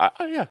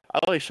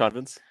like Sean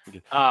Evans.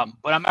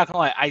 but I'm not gonna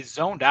lie, I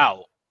zoned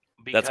out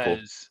because That's cool.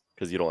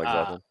 Because you don't like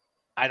Zlatan.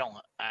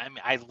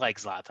 I like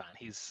Zlatan.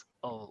 He's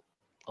a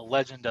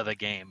legend of the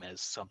game,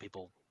 as some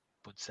people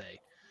would say.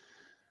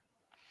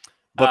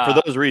 But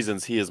for those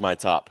reasons, he is my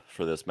top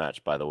for this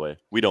match, by the way.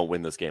 We don't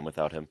win this game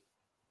without him.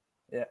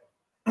 Yeah.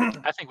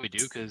 I think we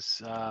do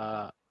because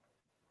I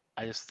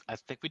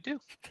think we do.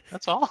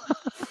 That's all.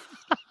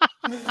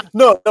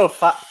 no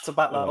fact to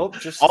back that up.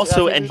 Just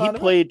also, and he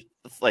played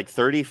like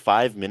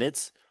 35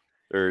 minutes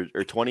or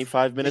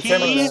 25 minutes.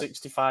 He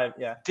 65,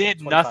 yeah.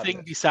 Did nothing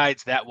minutes.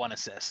 Besides that one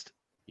assist.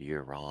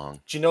 You're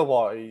wrong. Do you know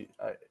what?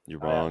 You're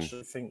wrong. I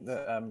actually think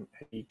that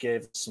he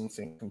gave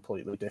something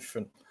completely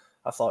different.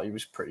 I thought he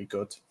was pretty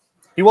good.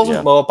 He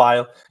wasn't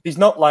mobile. He's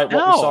not like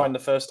what we saw in the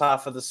first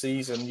half of the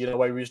season,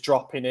 where he was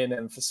dropping in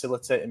and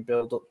facilitating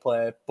build-up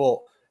play. But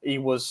he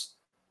was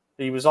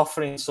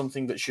offering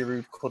something that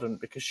Giroud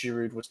couldn't because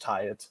Giroud was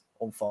tired,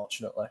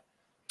 unfortunately.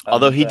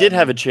 Although he did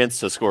have a chance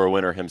to score a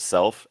winner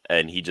himself,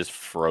 and he just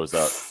froze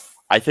up.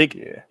 I think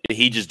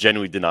he just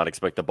genuinely did not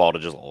expect the ball to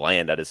just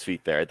land at his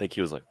feet there. I think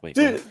he was like, wait.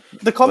 Dude,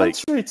 the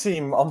commentary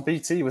team on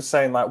BT was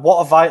saying, like, what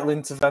a vital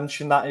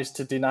intervention that is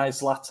to deny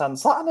Zlatan.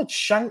 Zlatan had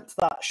shanked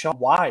that shot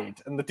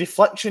wide, and the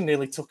deflection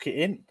nearly took it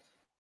in.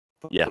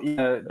 But, do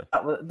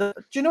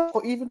you know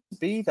what? Even to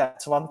be there,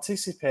 to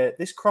anticipate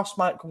this cross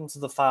might come to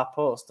the far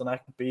post, and I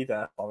could be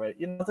there for it.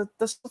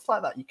 There's stuff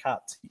like that you can't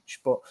teach.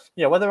 But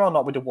yeah, whether or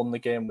not we'd have won the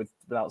game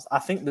without, I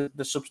think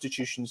the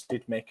substitutions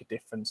did make a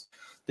difference.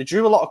 They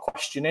drew a lot of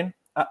questioning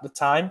at the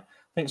time.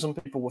 I think some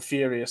people were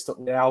furious that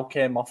Leao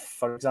came off,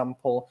 for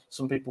example.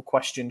 Some people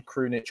questioned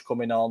Krunic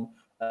coming on,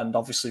 and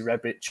obviously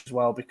Rebic as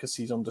well because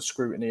he's under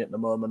scrutiny at the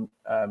moment.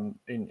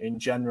 In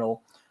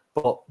general.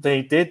 But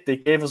they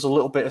gave us a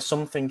little bit of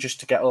something just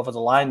to get over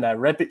the line there.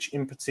 Rebic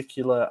in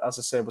particular, as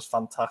I say, was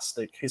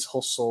fantastic. His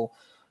hustle,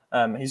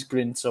 his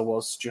grinter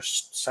was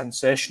just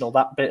sensational.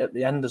 That bit at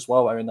the end as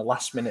well, where in the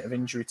last minute of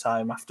injury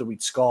time after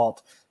we'd scored,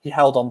 he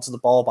held onto the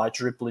ball by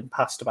dribbling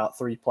past about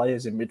 3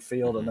 players in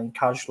midfield and then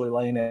casually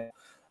laying it.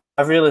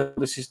 I really hope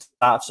this is the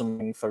start of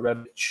something for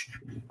Rebic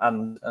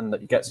and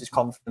that he gets his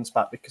confidence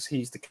back because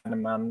he's the kind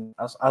of man,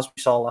 as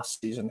we saw last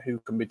season, who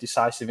can be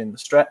decisive in the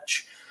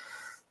stretch.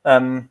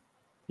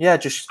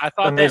 Just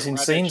amazing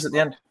scenes at the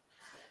end.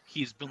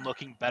 He's been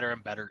looking better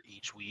and better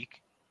each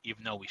week,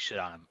 even though we shit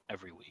on him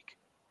every week.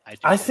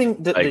 I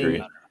think that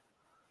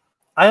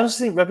I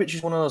honestly think Rebic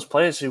is one of those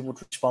players who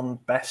would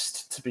respond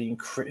best to being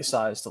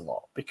criticised a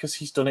lot because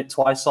he's done it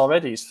twice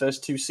already. His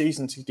first 2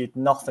 seasons, he did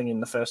nothing in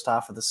the first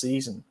half of the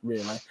season,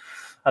 really.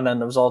 And then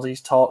there was all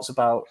these talks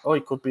about, he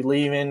could be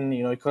leaving,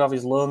 he could have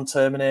his loan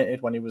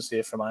terminated when he was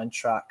here from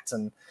Eintracht.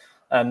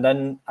 And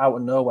then out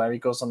of nowhere, he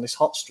goes on this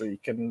hot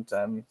streak and,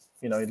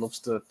 he loves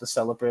the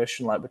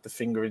celebration, like with the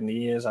finger in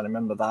the ears. I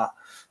remember that.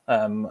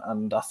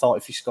 And I thought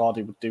if he scored,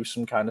 he would do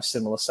some kind of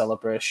similar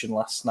celebration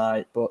last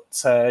night. But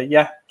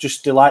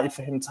just delighted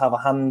for him to have a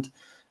hand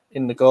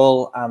in the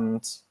goal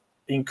and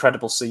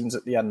incredible scenes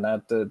at the end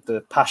there.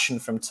 The passion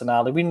from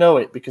Tonali. We know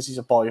it because he's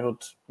a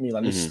boyhood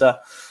Milanista.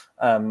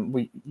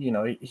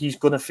 He's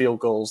going to feel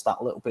goals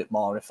that little bit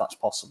more if that's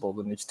possible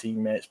than his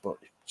teammates. But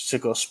to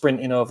go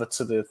sprinting over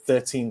to the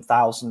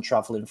 13,000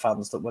 travelling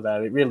fans that were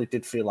there, it really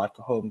did feel like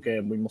a home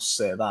game. We must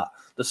say that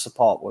the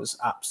support was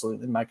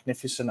absolutely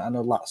magnificent. I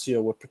know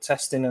Lazio were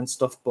protesting and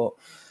stuff, but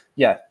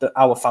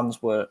our fans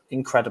were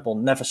incredible,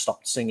 never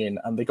stopped singing,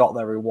 and they got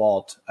their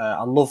reward.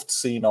 I loved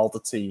seeing all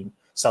the team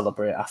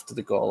celebrate after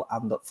the goal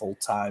and at full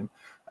time.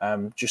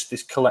 Just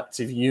this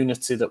collective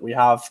unity that we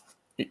have,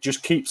 it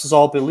just keeps us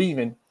all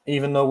believing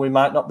even though we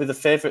might not be the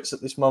favourites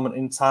at this moment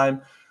in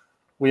time,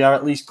 we are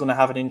at least going to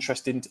have an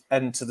interesting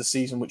end to the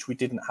season, which we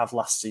didn't have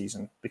last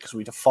season because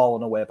we'd have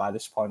fallen away by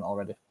this point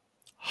already.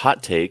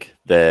 Hot take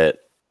that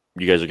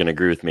you guys are going to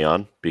agree with me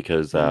on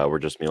because we're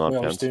just Milan We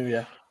fans. always do,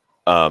 yeah.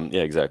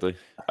 Yeah, exactly.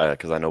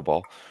 Because I know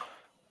ball.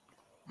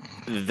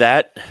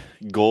 That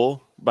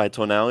goal by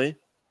Tonali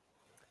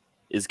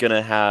is going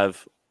to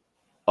have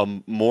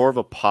more of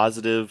a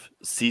positive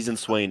season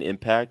swaying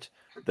impact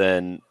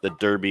than the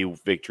Derby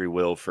victory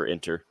will for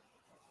Inter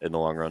in the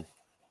long run.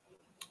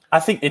 I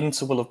think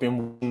Inter will have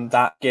been winning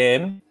that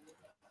game,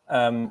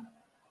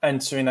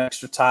 entering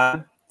extra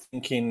time,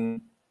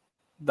 thinking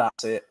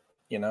that's it.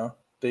 You know,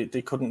 they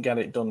couldn't get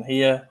it done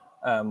here.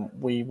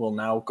 We will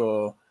now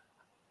go,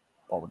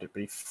 what would it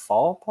be,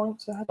 4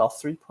 points ahead or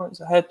 3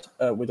 points ahead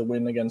with a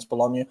win against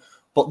Bologna.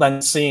 But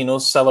then seeing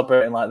us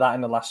celebrating like that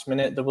in the last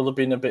minute, there will have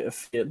been a bit of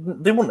fear.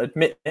 They wouldn't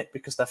admit it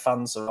because their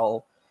fans are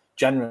all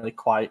generally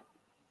quite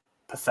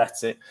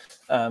pathetic.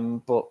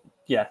 But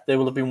yeah, they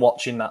will have been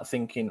watching that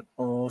thinking,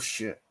 oh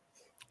shit.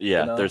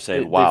 Yeah, you know, they're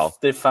saying, wow.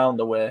 They've found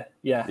a way.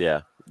 Yeah.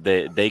 Yeah.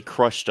 They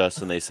crushed us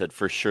and they said,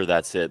 for sure,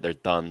 that's it. They're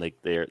done.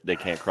 They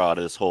can't crawl out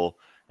of this hole.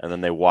 And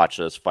then they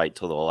watched us fight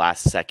till the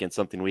last second,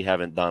 something we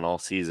haven't done all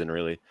season,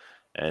 really.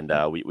 And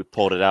we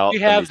pulled it out. We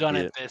have done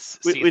it this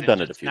season. We've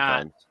done it a few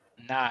times.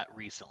 Not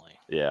recently.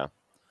 Yeah.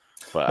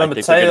 But Remember, I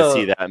think they're going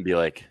to see that and be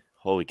like,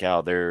 holy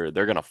cow, they're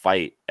going to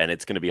fight, and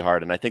it's going to be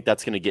hard. And I think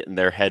that's going to get in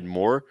their head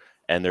more,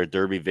 and their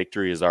Derby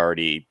victory is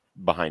already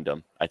behind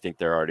them. I think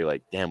they're already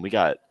like, damn, we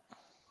got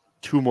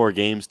 2 more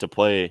games to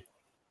play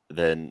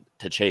than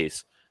to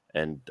chase,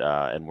 and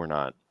we're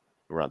not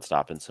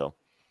stopping. So,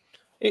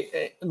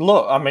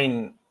 look, I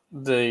mean,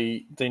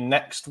 the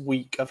next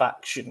week of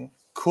action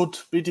could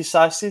be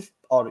decisive,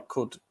 or it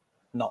could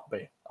not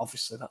be.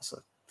 Obviously, that's a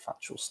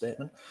factual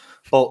statement.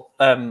 But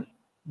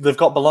they've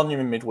got Bologna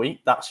in midweek.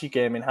 That's your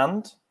game in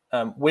hand.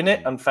 Win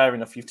it, and fair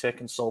enough, you've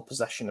taken sole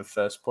possession of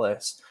first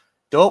place.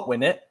 Don't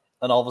win it,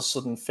 and all of a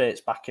sudden,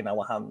 fate's back in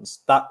our hands.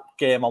 That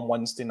game on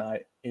Wednesday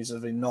night is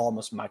of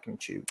enormous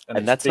magnitude.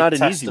 And that's not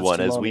an easy one,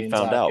 as we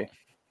found out.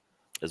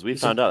 As we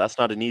found out, that's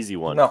not an easy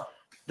one. No.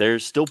 They're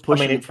still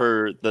pushing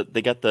for the.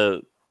 They got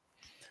the.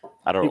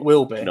 I don't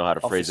know how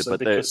to phrase it, but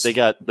they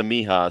got the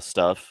Miha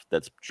stuff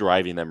that's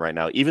driving them right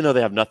now. Even though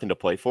they have nothing to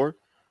play for,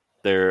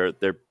 they're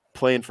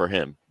playing for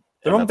him.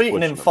 They're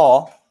unbeaten in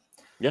 4.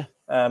 Yeah.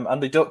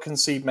 And they don't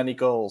concede many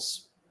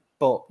goals.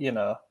 But, you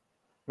know,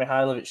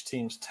 Mihailovic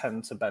teams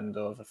tend to bend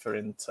over for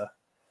Inter.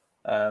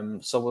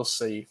 So we'll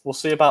see. We'll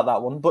see about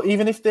that one. But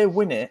even if they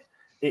win it,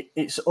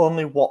 it's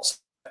only what's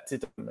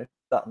expected of them, if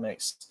that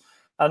makes sense.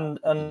 And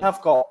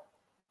I've got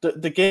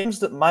the games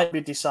that might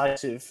be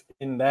decisive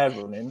in their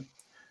running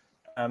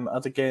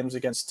are the games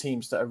against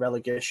teams that are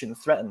relegation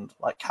threatened.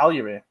 Like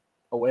Cagliari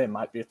away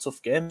might be a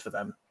tough game for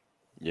them.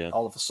 Yeah.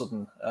 All of a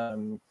sudden,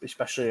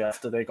 especially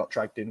after they got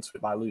dragged into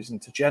it by losing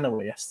to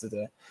Genoa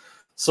yesterday.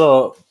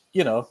 So,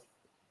 you know,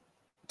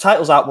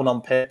 title's out one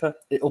on paper.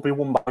 It'll be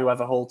won by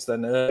whoever holds their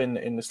nerve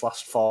in this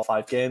last 4 or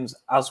 5 games,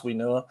 as we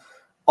know.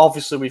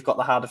 Obviously, we've got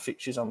the harder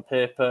fixtures on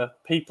paper.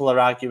 People are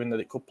arguing that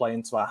it could play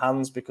into our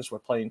hands because we're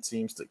playing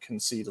teams that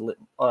concede a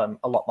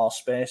lot more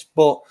space.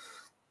 But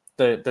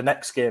the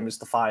next game is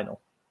the final.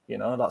 You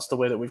know, that's the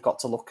way that we've got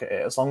to look at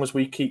it. As long as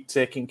we keep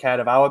taking care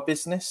of our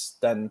business,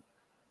 then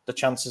the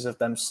chances of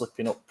them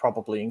slipping up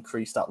probably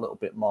increase that little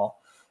bit more.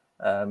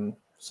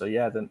 So,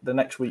 yeah, the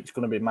next week's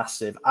going to be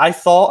massive. I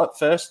thought at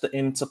first that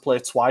Inter play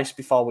twice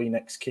before we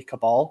next kick a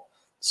ball.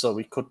 So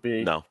we could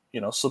be,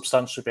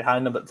 substantially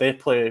behind them. But they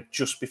play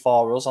just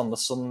before us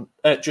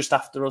just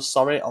after us,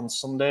 on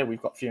Sunday.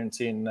 We've got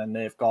Fiorentina and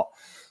they've got...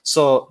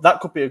 So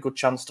that could be a good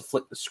chance to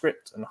flip the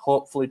script and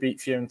hopefully beat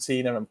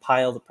Fiorentina and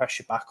pile the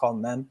pressure back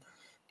on them.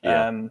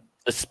 Yeah.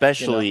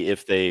 Especially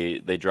if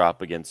they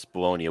drop against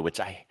Bologna, which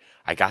I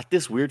got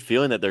this weird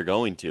feeling that they're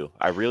going to.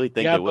 I really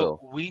think they will.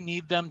 But we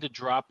need them to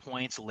drop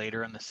points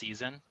later in the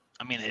season.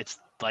 I mean, it's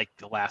like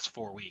the last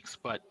 4 weeks,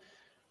 but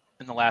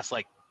in the last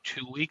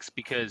 2 weeks,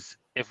 because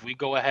if we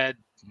go ahead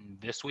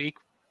this week,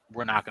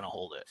 we're not going to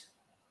hold it.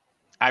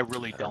 I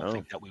really don't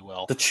think that we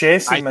will. The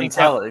chasing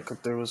mentality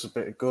could do us a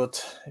bit of good.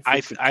 I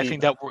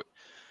think that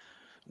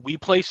we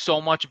play so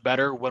much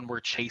better when we're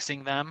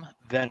chasing them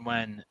than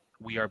when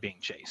we are being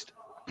chased.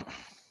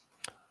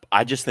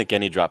 I just think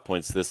any drop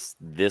points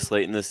this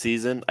late in the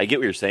season, I get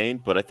what you're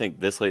saying, but I think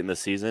this late in the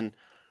season,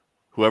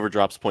 whoever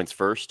drops points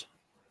first,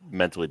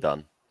 mentally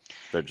done.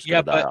 They're just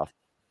going to die off.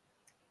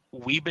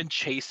 We've been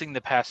chasing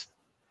the past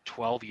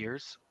 12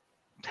 years,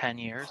 10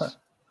 years,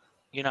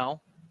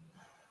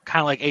 kind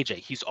of like AJ.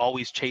 He's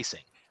always chasing.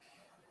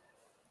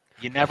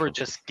 You never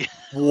just get...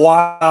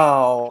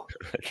 Wow.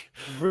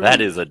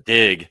 That is a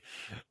dig.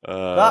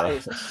 That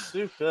is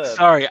super.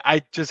 Sorry,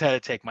 I just had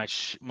to take my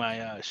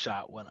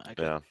shot when I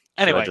could. Yeah.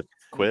 Anyway. Should I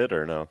just quit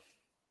or no?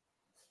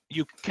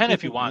 You can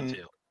if you want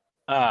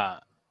to.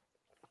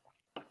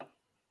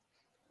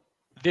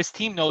 This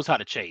team knows how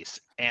to chase.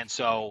 And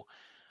so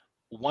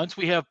once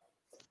we have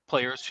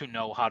players who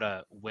know how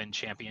to win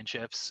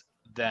championships,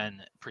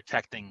 then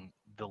protecting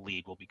the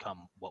lead will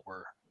become what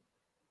we're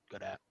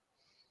good at.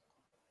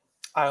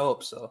 I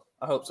hope so.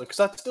 Because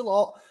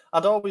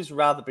I'd always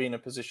rather be in a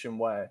position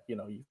where, you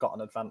know, you've got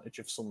an advantage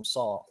of some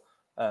sort,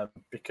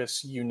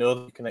 because you know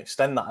that you can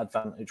extend that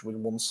advantage with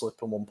one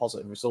slip and one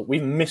positive result.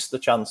 We've missed the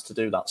chance to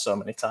do that so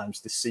many times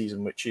this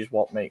season, which is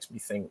what makes me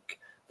think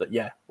that,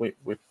 yeah, we're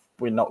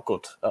not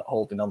good at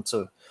holding on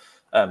to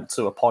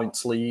a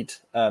points lead.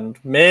 And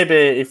maybe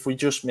if we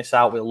just miss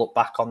out, we'll look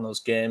back on those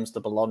games, the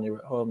Bologna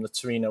at home, the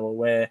Torino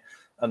away,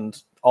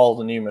 and all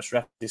the numerous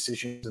ref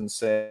decisions and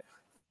say,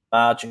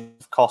 margin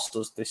have cost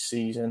us this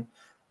season.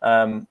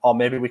 Or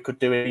maybe we could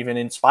do it even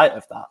in spite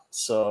of that.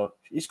 So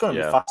it's going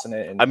to be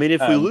fascinating. I mean,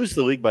 if we lose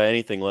the league by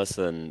anything less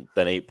than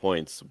 8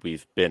 points,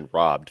 we've been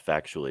robbed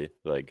factually.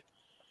 Like,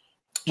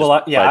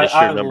 by the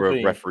sheer number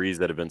of referees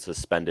that have been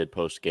suspended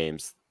post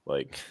games,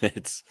 like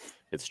it's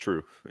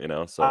true, you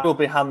know. So I will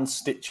be hand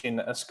stitching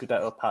a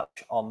Scudetto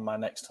patch on my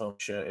next home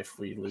shirt if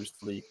we lose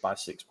the league by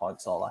 6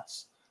 points or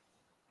less.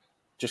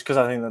 Just because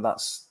I think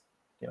that's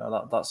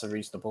a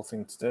reasonable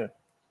thing to do.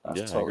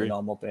 That's totally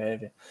normal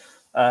behaviour.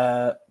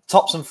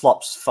 Tops and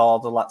flops for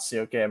the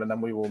Lazio game, and then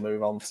we will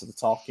move on to the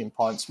talking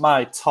points.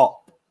 My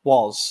top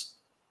was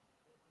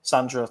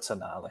Sandro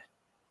Tonali.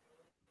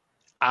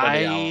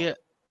 I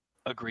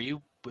agree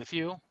with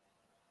you.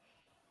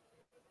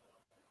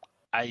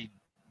 I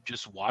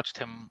just watched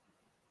him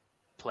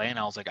play, and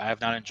I was like, I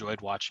have not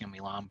enjoyed watching a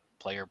Milan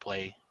player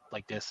play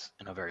like this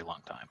in a very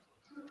long time.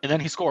 And then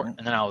he scored,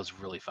 and then I was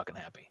really fucking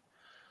happy.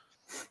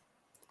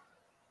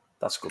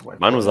 That's a good way.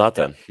 Mine was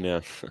Zlatan,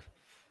 yeah.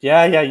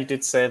 Yeah, you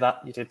did say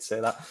that.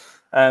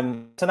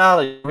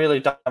 Tonali really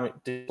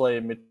dynamic display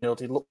in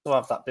midfield. He looked to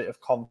have that bit of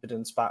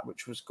confidence back,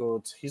 which was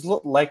good. He's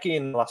looked leggy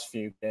in the last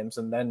few games,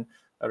 and then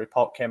a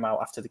report came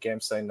out after the game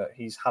saying that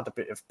he's had a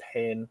bit of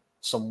pain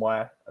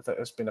somewhere that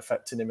has been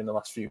affecting him in the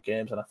last few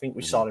games. And I think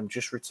we saw him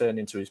just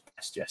returning to his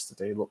best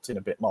yesterday. He looked in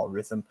a bit more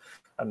rhythm,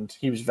 and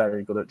he was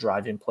very good at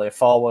driving play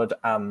forward.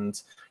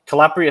 And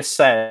Calabria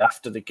said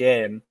after the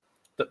game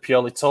that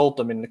Pioli told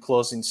them in the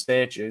closing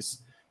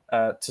stages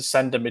to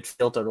send a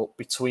midfielder up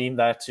between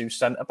their two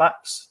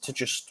centre-backs to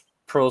just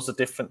pose a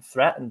different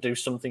threat and do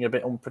something a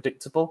bit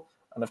unpredictable.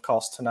 And of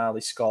course,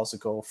 Tonali scores a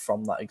goal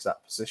from that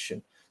exact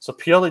position. So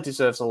Pioli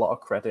deserves a lot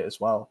of credit as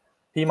well.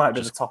 He might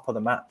be the top of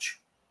the match.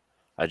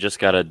 I just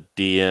got a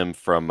DM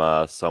from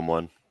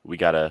someone. We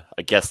got a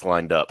guest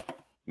lined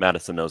up.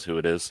 Madison knows who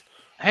it is.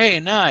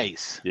 Hey,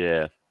 nice.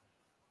 Yeah.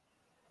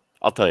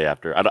 I'll tell you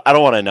after. I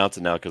don't want to announce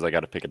it now because I got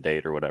to pick a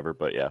date or whatever,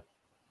 but yeah.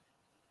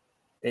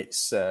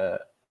 It's...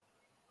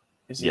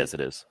 Yes, it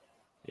is.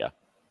 Yeah.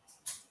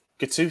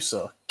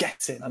 Gattuso,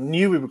 get in. I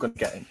knew we were going to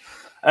get him.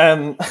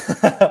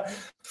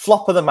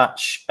 Flop of the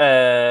match.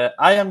 I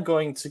am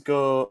going to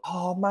go...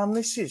 Oh, man,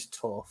 this is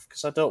tough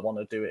because I don't want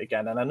to do it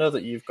again. And I know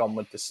that you've gone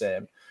with the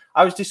same.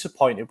 I was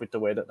disappointed with the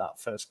way that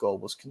first goal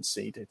was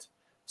conceded.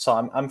 So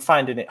I'm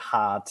finding it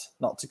hard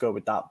not to go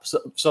with that.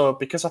 So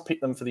because I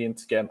picked them for the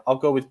Inter game, I'll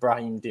go with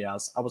Brahim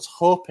Diaz. I was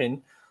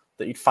hoping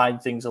that he'd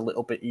find things a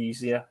little bit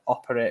easier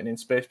operating in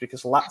space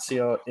because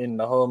Lazio in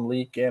the home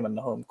league game and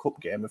the home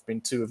cup game have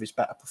been two of his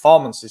better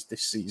performances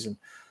this season.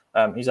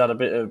 He's had a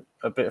bit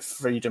of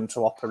freedom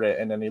to operate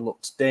in, and he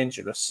looked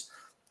dangerous.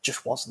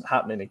 Just wasn't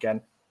happening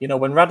again. You know,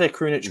 when Rade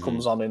Krunic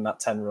comes on in that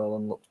 10 role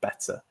and looks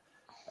better,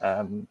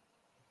 it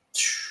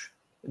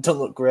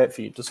doesn't look great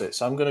for you, does it?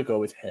 So I'm going to go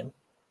with him.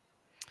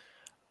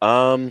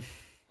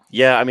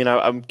 Yeah, I mean,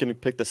 I'm going to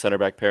pick the center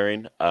back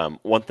pairing.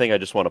 One thing I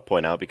just want to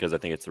point out, because I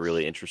think it's a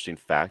really interesting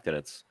fact, and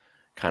it's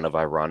kind of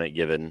ironic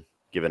given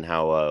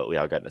how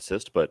Leao got an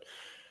assist, but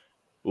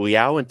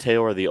Leao and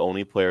Teo are the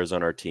only players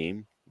on our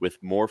team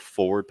with more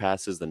forward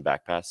passes than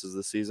back passes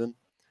this season.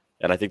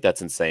 And I think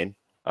that's insane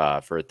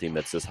for a team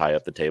that's this high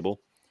up the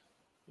table.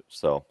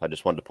 So I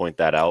just wanted to point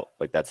that out.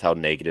 Like, that's how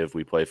negative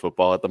we play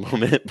football at the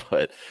moment.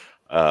 But,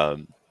 I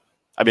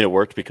mean, it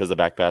worked because the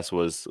back pass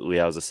was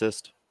Leao's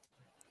assist.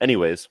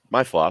 Anyways,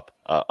 my flop,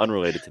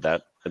 unrelated to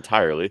that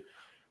entirely,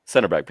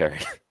 center back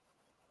pairing.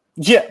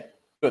 Yeah,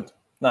 good.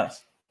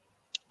 Nice.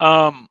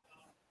 I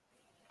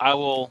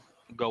will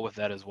go with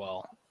that as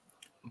well.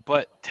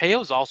 But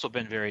Teo's also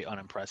been very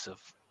unimpressive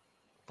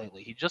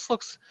lately. He just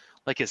looks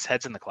like his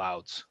head's in the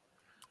clouds.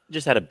 He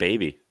just had a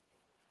baby.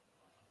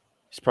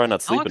 He's probably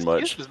not sleeping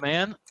much.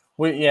 Man.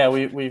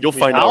 You'll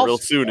find out real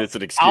soon. It's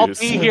an excuse. I'll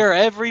be here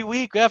every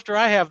week after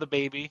I have the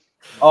baby.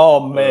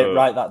 Oh, mate,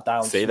 write that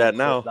down. Say that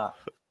now. That.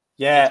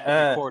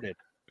 Yeah, recorded.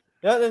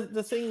 Yeah,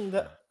 the thing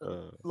that,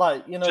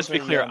 like, you know, just to be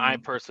clear, I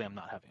personally am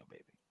not having a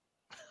baby.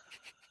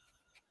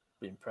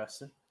 Be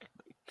impressive.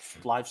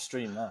 Live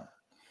stream that.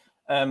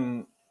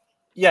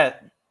 Yeah,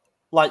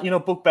 like, you know,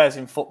 bugbears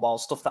in football,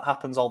 stuff that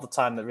happens all the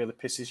time that really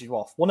pisses you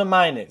off. One of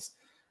mine is,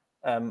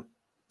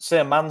 say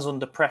a man's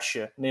under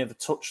pressure near the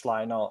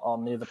touchline or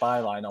near the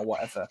byline or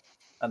whatever,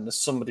 and there's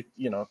somebody,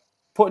 you know,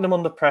 putting them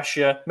under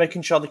pressure,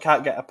 making sure they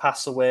can't get a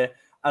pass away,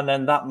 and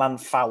then that man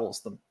fouls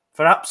them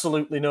for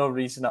absolutely no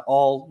reason at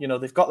all. You know,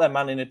 they've got their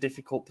man in a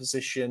difficult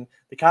position.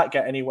 They can't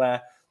get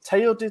anywhere.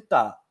 Teo did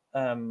that.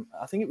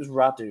 I think it was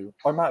Radu,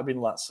 or it might have been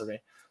Lazzari,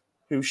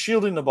 who's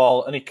shielding the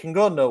ball, and he can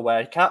go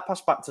nowhere. He can't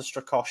pass back to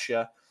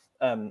Strakosha.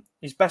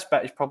 his best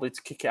bet is probably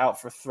to kick it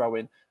out for a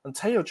throw-in, and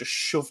Teo just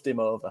shoved him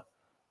over.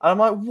 And I'm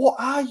like, what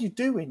are you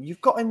doing?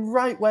 You've got him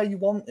right where you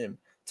want him.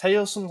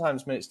 Teo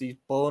sometimes makes these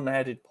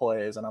boneheaded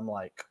plays, and I'm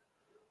like,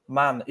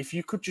 man, if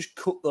you could just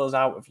cut those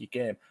out of your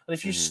game, and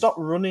if you stop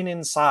running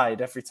inside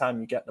every time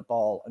you get the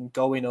ball and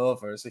going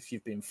over as if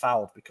you've been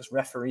fouled, because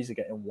referees are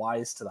getting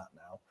wise to that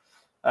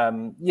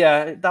now.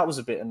 Yeah, that was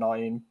a bit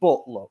annoying,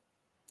 but look,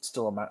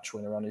 still a match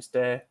winner on his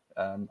day,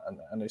 and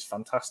it's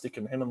fantastic,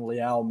 and him and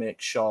Leao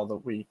make sure that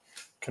we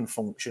can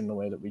function the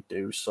way that we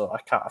do, so I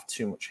can't have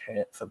too much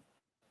hate for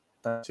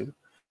that too.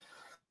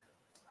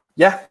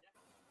 Yeah.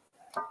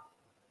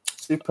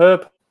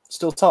 Superb.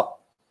 Still top.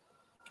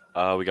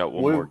 We got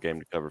one more game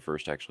to cover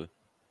first, actually.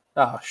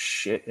 Oh,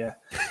 shit, yeah.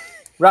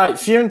 Right,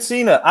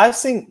 Fiorentina. I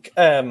think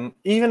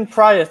even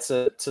prior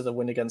to the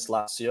win against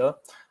Lazio,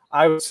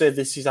 I would say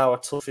this is our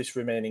toughest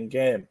remaining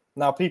game.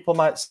 Now, people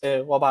might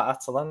say, what about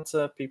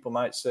Atalanta? People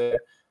might say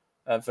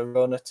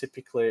Verona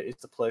typically is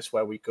the place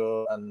where we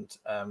go and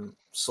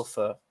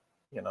suffer,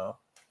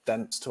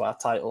 dents to our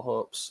title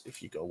hopes,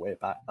 if you go way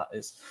back, that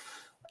is.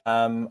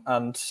 And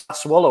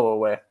Sassuolo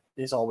away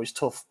is always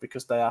tough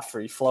because they are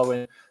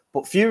free-flowing.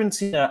 But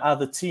Fiorentina are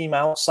the team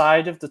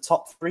outside of the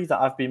top three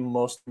that I've been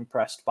most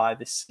impressed by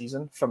this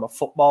season from a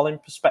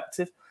footballing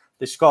perspective.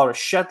 They score a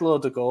shed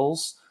load of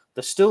goals.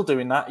 They're still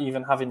doing that,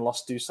 even having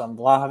lost Dusan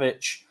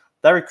Vlahovic.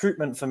 Their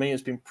recruitment for me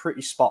has been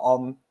pretty spot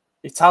on.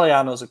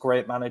 Italiano's a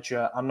great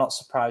manager. I'm not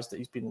surprised that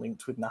he's been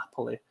linked with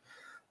Napoli,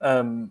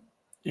 even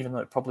though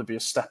it'd probably be a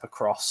step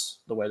across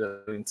the way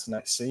they're into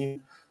next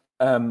season.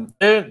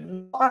 They're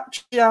not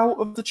actually out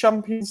of the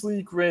Champions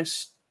League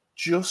race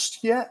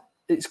just yet.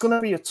 It's going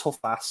to be a tough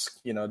ask.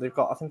 They've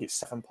got, I think it's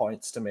 7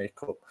 points to make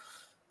up.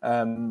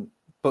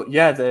 But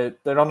yeah,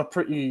 they're on a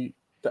pretty...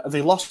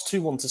 They lost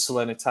 2-1 to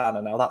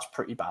Salernitana now. That's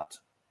pretty bad.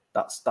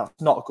 That's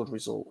not a good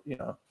result,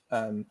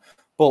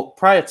 But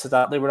prior to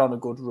that, they were on a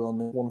good run.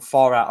 They won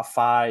 4 out of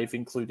 5,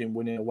 including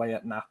winning away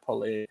at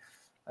Napoli.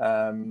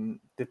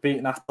 They've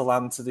beaten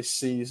Atalanta this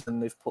season.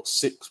 They've put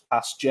 6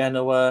 past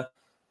Genoa.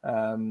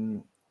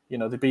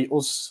 They beat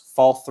us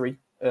 4-3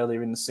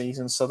 earlier in the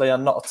season, so they are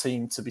not a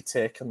team to be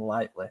taken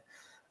lightly.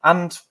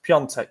 And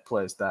Piontek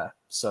plays there,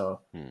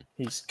 so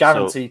he's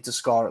guaranteed to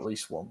score at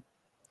least one.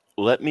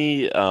 Let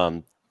me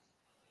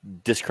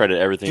discredit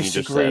everything you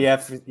just said.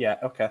 Yeah,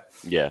 okay.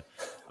 Yeah.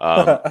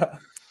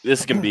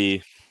 This can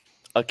be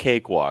a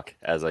cakewalk,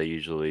 as I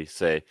usually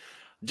say.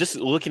 Just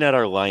looking at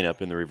our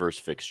lineup in the reverse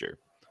fixture.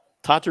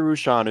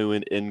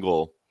 Tatarushanu in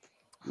goal.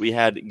 We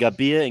had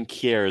Gabia and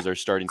Kier as our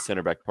starting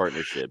center back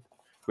partnership.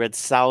 We had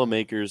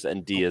Salamakers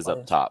and Diaz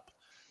up top.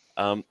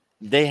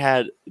 They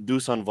had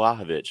Dusan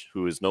Vlahovic,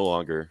 who is no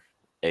longer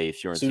a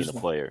Fiorentina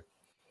player.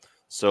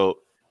 So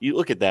you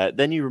look at that,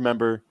 then you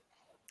remember,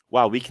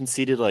 wow, we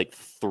conceded like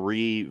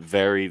 3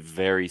 very,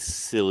 very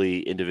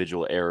silly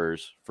individual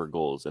errors for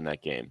goals in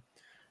that game.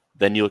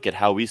 Then you look at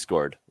how we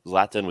scored.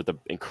 Zlatan with an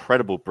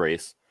incredible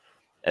brace,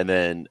 and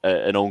then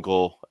an own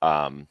goal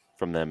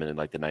from them in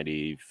like the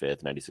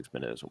 95th, 96th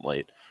minute or something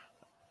late.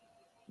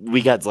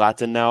 We got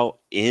Zlatan now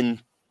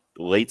in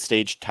late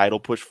stage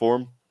title push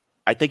form.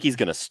 I think he's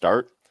going to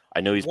start. I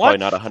know he's probably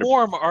not 100%. What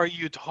form are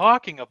you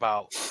talking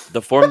about?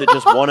 The form that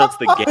just won us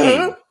the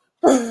game.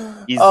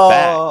 He's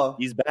back.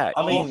 He's back.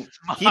 I mean,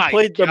 he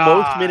played the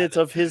most minutes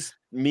of his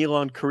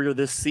Milan career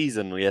this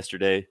season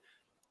yesterday.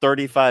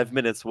 35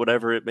 minutes,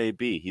 whatever it may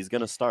be. He's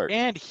going to start.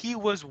 And he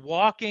was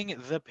walking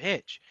the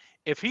pitch.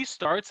 If he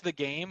starts the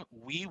game,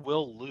 we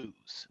will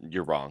lose.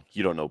 You're wrong.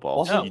 You don't know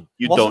ball. No.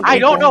 You don't. I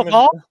don't know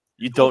ball.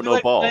 You don't know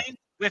ball.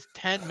 With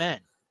 10 men.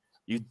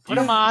 Put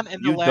him on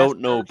in the you last don't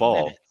know ball.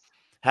 Minutes.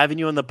 Having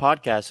you on the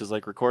podcast is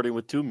like recording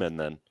with 2 men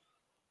then.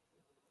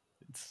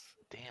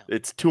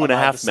 It's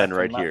 2.5 men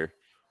right here.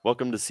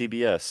 Welcome to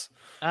CBS.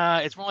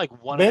 It's more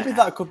like 1. Maybe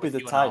that could be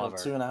the title,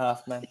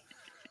 2.5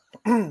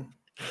 men.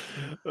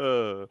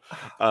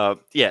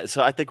 Yeah,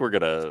 so I think we're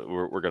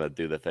gonna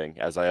do the thing.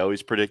 As I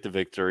always predict a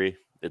victory.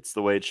 It's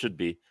the way it should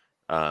be.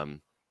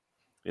 But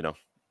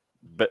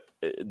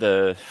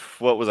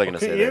what was I gonna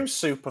say? You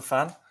super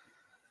fan.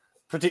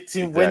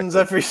 Predicting wins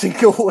every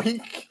single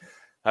week.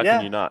 How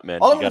can you not, man?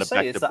 All you I'm going to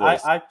say is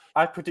that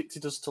I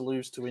predicted us to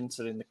lose to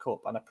Inter in the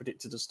Cup, and I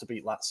predicted us to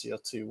beat Lazio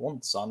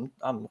 2-1, so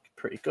I'm looking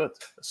pretty good.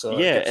 So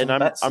yeah, and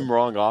I'm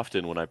wrong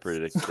often when I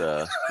predict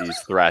these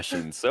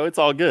thrashings, so it's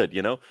all good,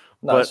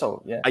 But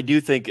I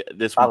do think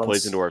this one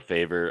plays into our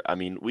favor. I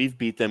mean, we've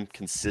beat them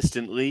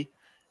consistently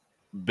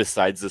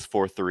besides this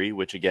 4-3,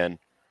 which, again,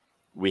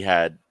 we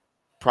had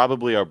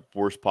probably our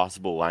worst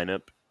possible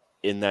lineup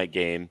in that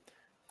game,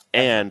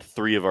 and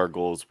 3 of our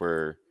goals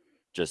were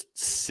just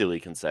silly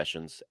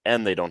concessions,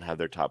 and they don't have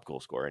their top goal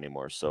scorer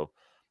anymore. So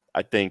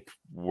I think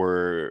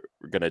we're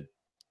going to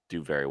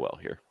do very well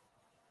here.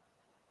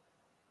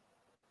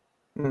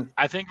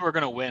 I think we're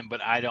going to win, but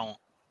I don't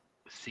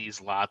see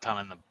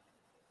Zlatan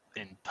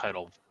in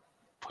title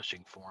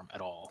pushing form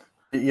at all.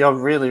 You're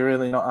really,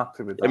 really not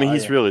happy with that. I mean,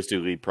 he's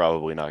realistically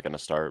probably not going to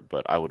start,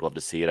 but I would love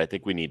to see it. I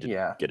think we need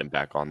to get him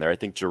back on there. I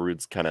think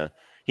Giroud's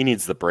he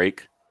needs the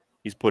break.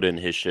 He's put in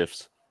his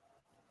shifts.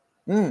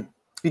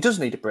 He does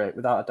need a break,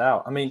 without a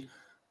doubt. I mean,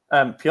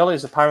 Pioli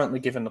has apparently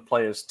given the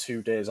players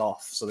 2 days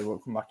off, so they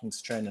won't come back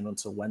into training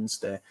until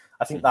Wednesday.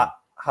 I think that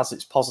has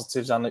its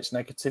positives and its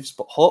negatives,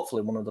 but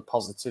hopefully one of the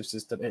positives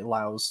is that it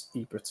allows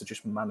Ibra to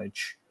just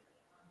manage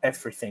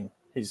everything,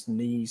 his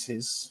knees,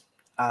 his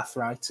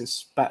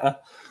arthritis better.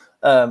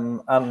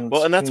 And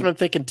that's what I'm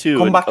thinking too.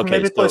 Come back and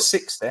maybe play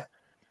 60.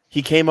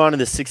 He came on in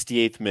the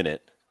 68th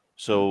minute.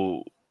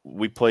 So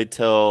we played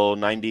till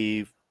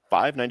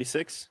 95,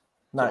 96?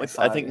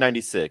 I think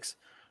 96.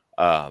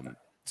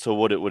 So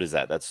what is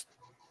that? That's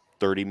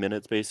 30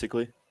 minutes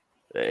basically.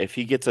 If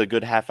he gets a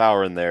good half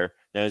hour in there,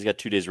 now he's got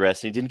 2 days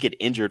rest. And he didn't get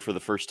injured for the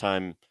first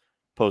time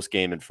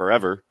post-game in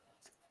forever.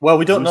 Well,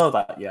 we don't know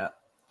that yet.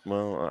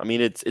 Well, I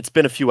mean, it's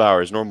been a few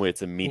hours. Normally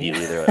it's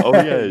immediately. They're like, oh,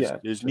 yeah,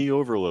 his knee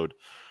overload.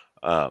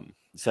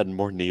 He's had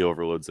more knee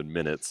overloads in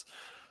minutes.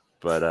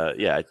 But,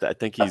 I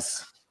think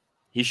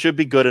he should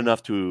be good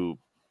enough to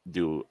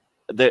do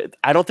 –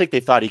 I don't think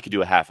they thought he could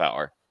do a half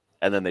hour.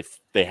 And then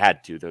they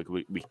had to. They're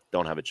like, we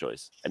don't have a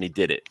choice. And he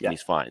did it, and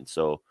he's fine.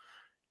 So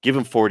give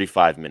him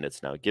 45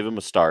 minutes now. Give him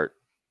a start.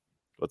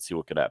 Let's see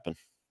what could happen.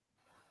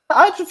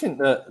 I just think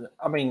that,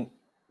 I mean,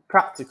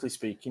 practically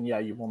speaking,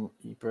 you want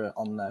Ibra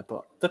on there,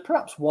 but there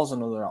perhaps was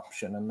another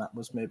option, and that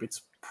was maybe to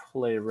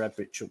play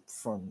Rebic up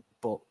front.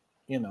 But,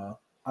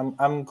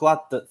 I'm glad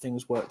that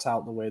things worked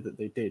out the way that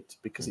they did,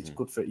 because it's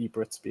good for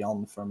Ibra to be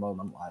on for a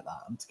moment like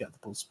that and to get the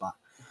pulse back.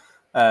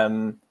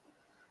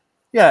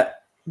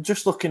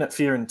 Just looking at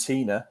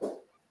Fiorentina,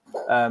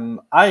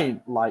 I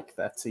like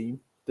their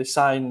team. They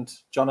signed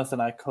Jonathan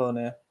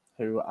Icone,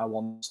 who I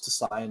want to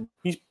sign.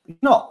 He's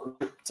not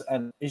ripped,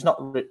 and he's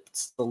not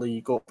ripped the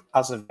league up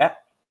as of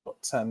yet,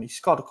 but he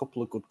scored a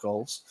couple of good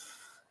goals.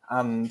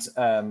 And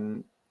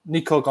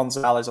Nico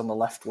Gonzalez on the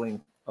left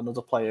wing,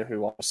 another player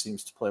who always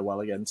seems to play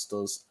well against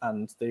us.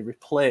 And they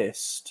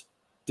replaced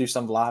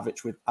Dusan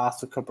Vlahovic with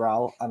Arthur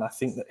Cabral, and I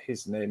think that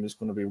his name is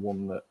going to be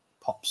one that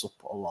pops up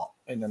a lot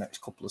in the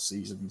next couple of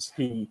seasons.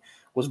 He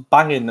was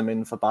banging them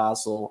in for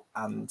Basel,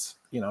 and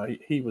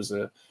he was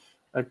a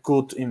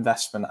good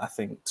investment, I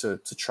think, to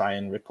try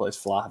and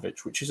replace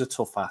Vlahovic, which is a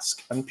tough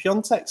ask. And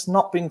Piontek's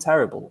not been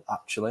terrible,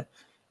 actually.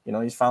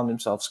 He's found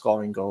himself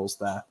scoring goals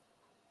there.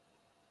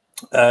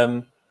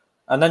 And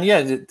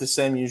then, the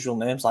same usual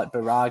names like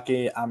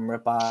Biragi,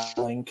 Amrabat,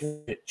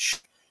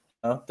 Linkovic.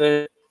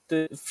 The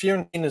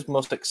Fiorentina's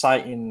most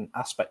exciting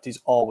aspect is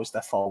always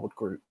their forward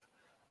group.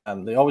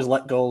 They always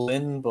let goals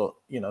in, but,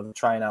 they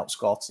try and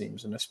outscore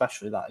teams, and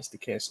especially that is the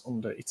case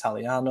under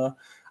Italiano.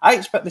 I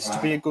expect this to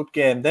be a good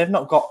game. They've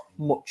not got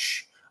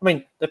much. I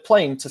mean, they're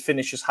playing to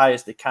finish as high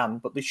as they can,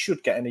 but they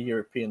should get in a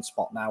European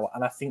spot now,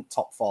 and I think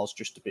top four is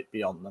just a bit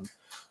beyond them.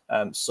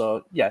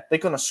 They're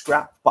going to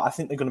scrap, but I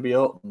think they're going to be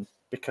open,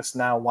 because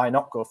now why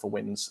not go for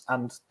wins?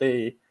 And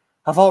they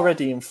have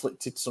already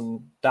inflicted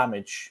some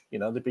damage.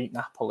 They beat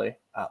Napoli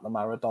at the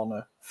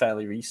Maradona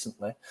fairly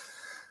recently.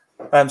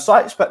 So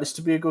I expect this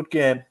to be a good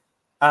game.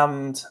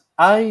 And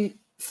I,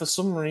 for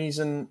some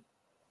reason,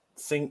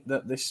 think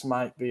that this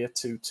might be a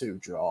 2-2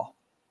 draw.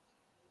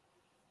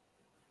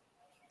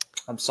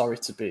 I'm sorry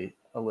to be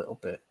a little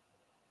bit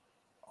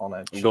on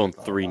edge. I'm going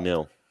 3-0. I'm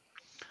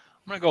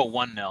going to go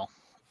 1-0.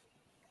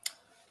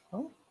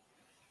 Oh.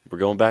 We're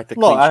going back to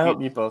Look, I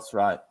hope you're both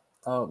right.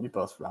 I'm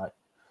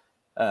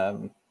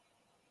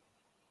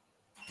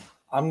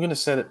going to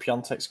say that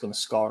Piontek's going to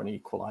score an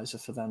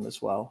equaliser for them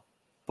as well.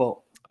 But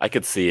I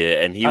could see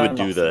it, and he would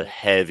do the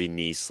heavy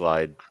knee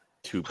slide,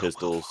 2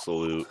 pistol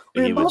salute.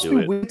 And it must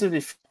be weird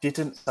if he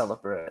didn't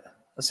celebrate,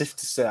 as if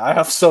to say, I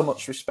have so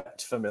much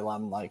respect for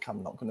Milan, like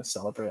I'm not going to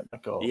celebrate my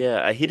goal.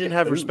 Yeah, he didn't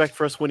have respect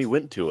for us when he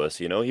went to us.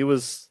 He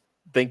was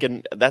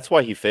thinking that's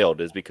why he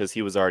failed, is because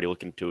he was already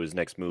looking to his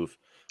next move.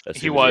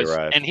 He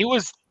arrived. And he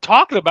was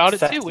talking about it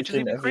too, which is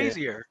even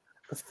crazier.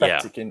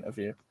 Pathetic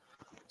interview.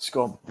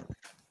 Scum.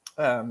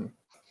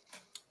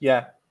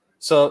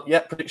 So,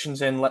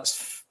 predictions in.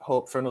 Let's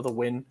hope for another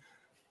win.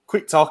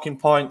 Quick talking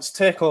points.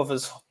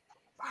 Takeovers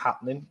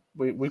happening.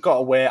 We've got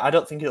to wait. I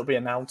don't think it'll be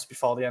announced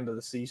before the end of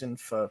the season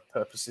for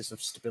purposes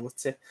of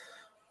stability.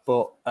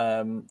 But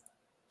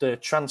the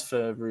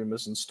transfer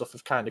rumours and stuff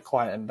have kind of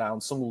quietened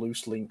down. Some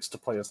loose links to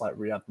players like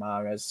Riyad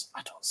Mahrez.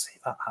 I don't see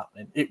that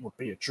happening. It would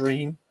be a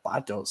dream, but I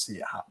don't see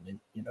it happening,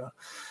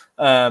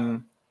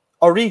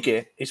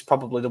 Origi is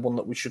probably the one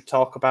that we should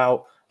talk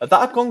about. That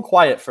had gone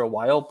quiet for a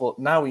while, but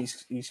now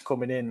he's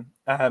coming in.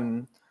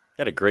 Had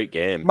a great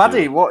game.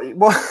 Maddie, what are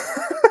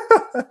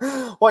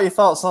your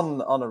thoughts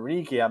on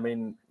Origi? I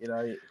mean,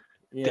 I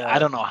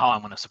don't know how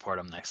I'm going to support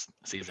him next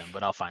season,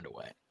 but I'll find a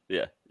way.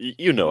 Yeah,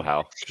 you know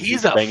how.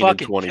 He's a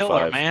fucking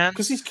killer, man.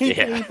 Because he's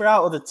keeping Ibra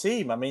out of the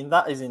team. I mean,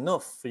 that is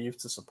enough for you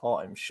to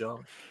support him,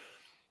 sure.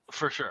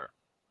 For sure.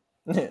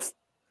 That's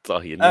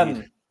all you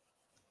need.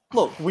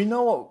 Look, we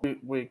know what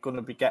we're going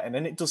to be getting,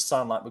 and it does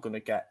sound like we're going to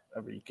get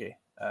Origi.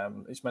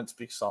 It's meant to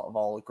be sort of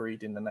all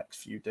agreed in the next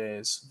few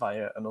days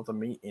via another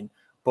meeting.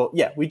 But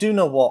yeah, we do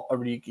know what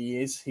Origi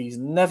is. He's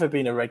never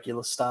been a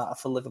regular starter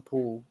for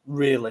Liverpool,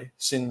 really,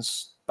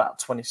 since about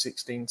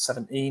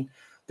 2016-17.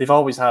 They've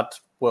always had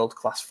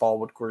world-class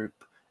forward group.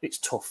 it's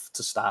tough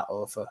to start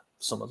over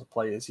some of the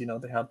players. You know,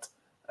 they had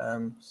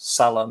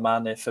Salah,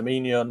 Mane,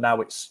 Firmino.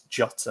 Now it's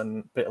Jota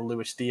and a bit of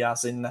Luis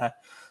Diaz in there.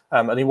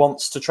 And he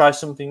wants to try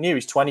something new.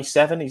 He's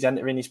 27. He's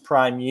entering his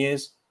prime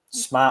years.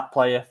 Smart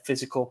player,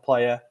 physical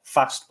player,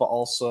 fast, but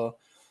also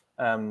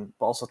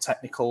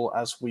technical,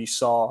 as we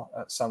saw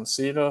at San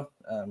Siro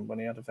when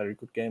he had a very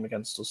good game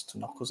against us to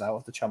knock us out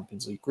of the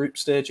Champions League group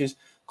stages.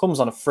 Comes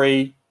on a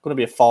free, going to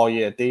be a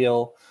 4-year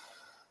deal.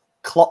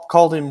 Klopp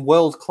called him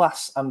world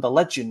class and a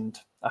legend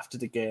after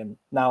the game.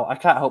 Now, I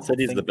can't help but said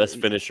he's think the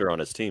best finisher on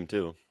his team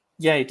too.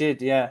 Yeah, he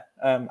did. Yeah,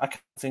 I can't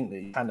think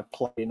that he's kind of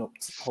playing up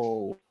to the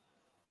whole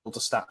the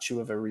statue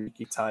of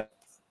Origi type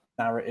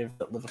narrative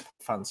that Liverpool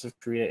fans have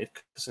created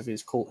because of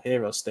his cult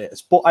hero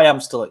status. But I am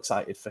still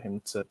excited for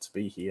him to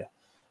be here.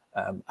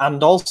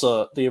 And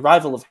also, the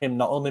arrival of him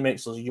not only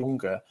makes us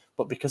younger,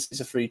 but because it's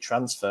a free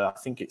transfer, I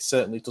think it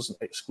certainly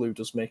doesn't exclude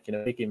us making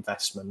a big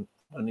investment,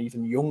 an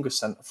even younger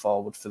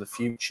centre-forward for the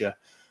future,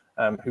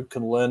 who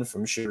can learn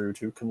from Giroud,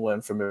 who can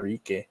learn from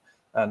Origi.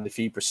 And if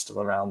Ibra's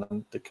still around,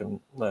 then they can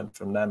learn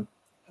from them.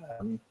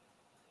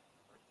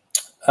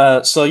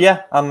 So,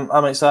 yeah,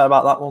 I'm excited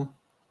about that one.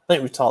 I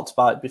think we talked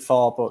about it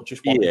before, but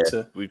just wanted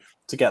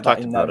to get that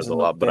in there as a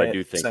lot. But I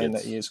do think saying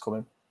that he is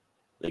coming.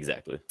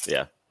 Exactly.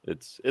 Yeah,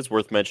 it's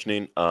worth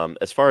mentioning.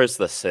 As far as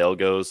the sale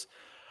goes,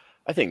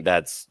 I think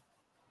that's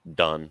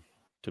done,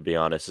 to be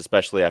honest,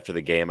 especially after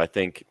the game. I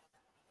think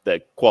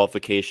that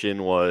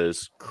qualification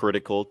was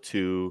critical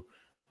to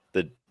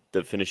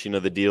the finishing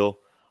of the deal.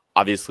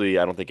 Obviously,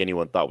 I don't think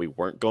anyone thought we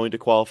weren't going to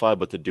qualify,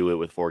 but to do it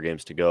with 4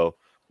 games to go,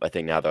 I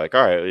think now they're like,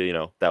 all right, you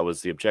know, that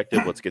was the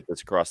objective. Let's get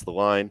this across the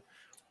line.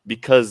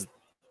 Because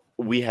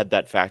we had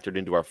that factored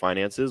into our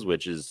finances,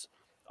 which is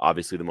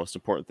obviously the most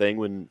important thing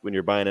when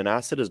you're buying an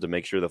asset, is to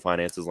make sure the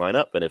finances line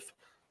up. And if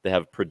they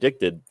have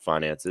predicted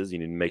finances, you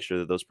need to make sure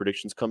that those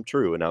predictions come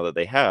true. And now that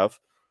they have,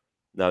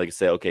 now they can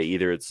say, okay,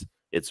 either it's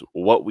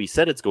what we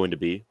said it's going to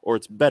be, or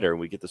it's better, and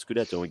we get the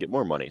Scudetto and we get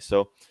more money.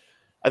 So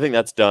I think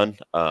that's done.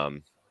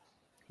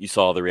 You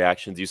saw the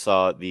reactions. You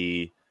saw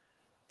the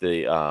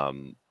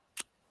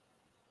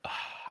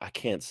I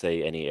can't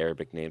say any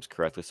Arabic names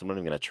correctly, so I'm not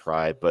even going to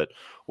try. But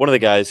one of the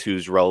guys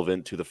who's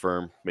relevant to the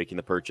firm making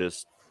the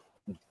purchase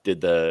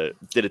did a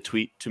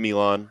tweet to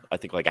Milan. I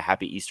think like a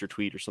Happy Easter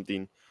tweet or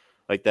something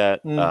like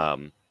that.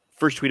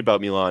 First tweet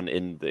about Milan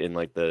in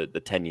like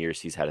the 10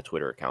 years he's had a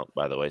Twitter account,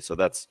 by the way. So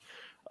that's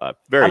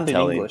very and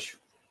telling. In English.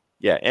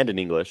 Yeah, and in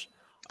English.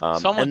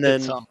 Someone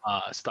did some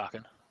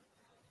stalking.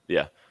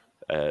 Yeah.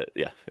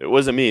 Yeah, it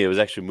wasn't me. It was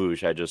actually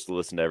Moosh. I just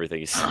listened to everything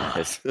he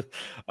says.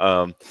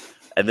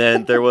 And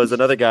then there was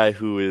another guy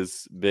who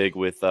is big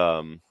with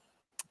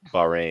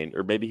Bahrain,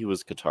 or maybe he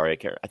was Qatari.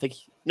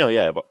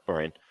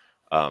 Bahrain.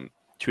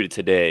 Tweeted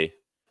today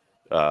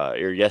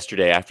or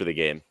yesterday after the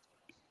game,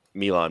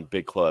 Milan,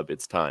 big club,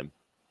 it's time.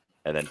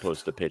 And then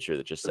posted a picture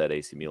that just said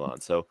AC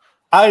Milan. So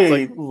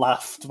I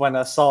laughed when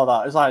I saw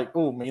that. It's like,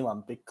 oh,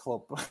 Milan, big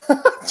club.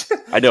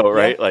 I know,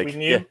 right?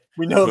 Yeah,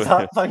 we know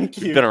that. Thank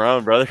you. You've been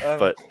around, brother.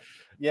 But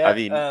yeah, I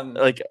mean,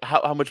 like,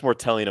 how much more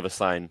telling of a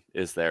sign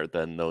is there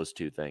than those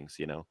two things?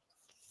 You know.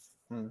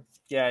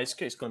 Yeah, it's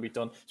going to be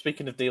done.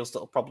 Speaking of deals that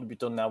will probably be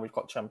done now, we've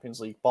got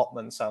Champions League.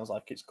 Botman sounds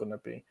like it's going to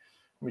be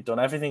done.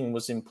 Everything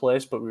was in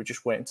place, but we were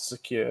just waiting to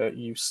secure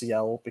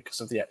UCL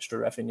because of the extra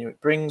revenue it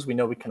brings. We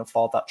know we can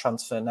afford that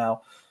transfer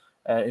now.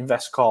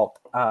 InvestCorp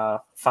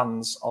are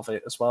fans of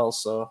it as well,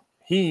 so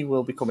he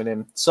will be coming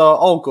in. So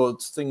all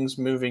good, things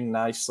moving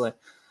nicely.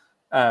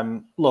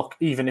 Look,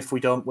 even if we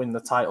don't win the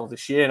title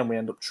this year and we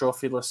end up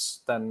trophyless,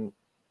 then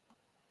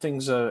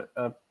things are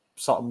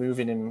sort of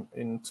moving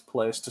into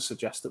place to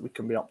suggest that we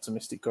can be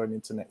optimistic going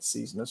into next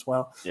season as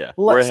well. Yeah,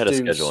 we're ahead of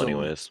schedule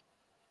anyways.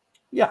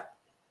 Yeah.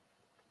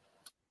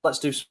 Let's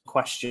do some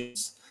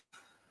questions.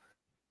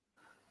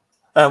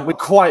 With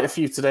quite a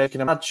few today, I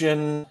can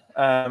imagine.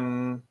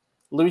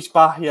 Luis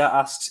Bahia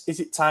asks, is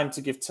it time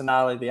to give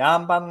Tonali the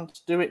armband?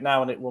 Do it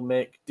now and it will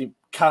make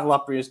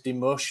Calabria's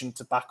demotion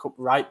to backup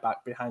right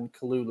back behind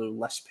Kalulu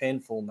less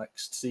painful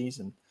next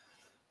season.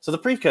 So the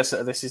precursor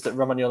to this is that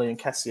Romagnoli and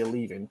Kessie are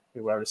leaving,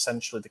 who are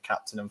essentially the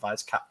captain and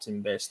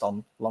vice-captain based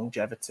on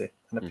longevity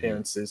and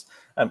appearances.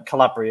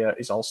 Calabria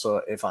is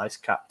also a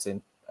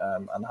vice-captain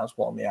and has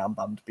worn the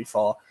armband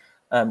before.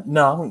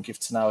 No, I wouldn't give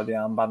Tonali the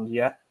armband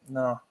yet.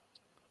 No.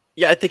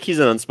 Yeah, I think he's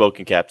an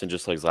unspoken captain,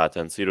 just like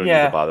Zlatan, so you don't need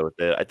to bother with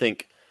it. I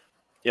think,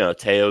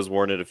 Teo's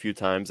worn it a few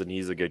times, and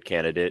he's a good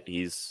candidate.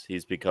 He's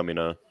becoming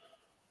a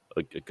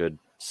good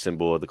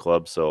symbol of the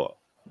club, so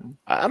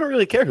I don't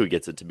really care who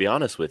gets it, to be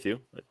honest with you.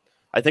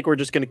 I think we're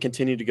just going to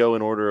continue to go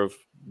in order of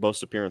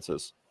most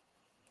appearances.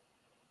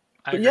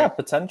 But yeah,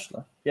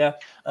 potentially. Yeah.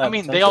 I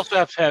mean, they also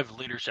have to have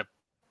leadership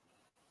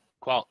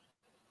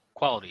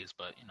qualities,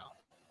 but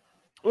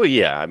Well,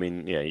 yeah. I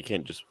mean, yeah, you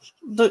can't just.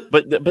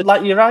 But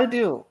like your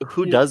ideal.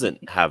 Who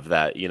doesn't have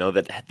that?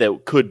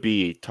 That could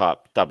be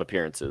top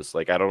appearances.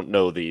 Like, I don't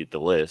know the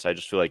list. I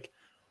just feel like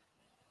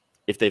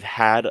if they've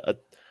had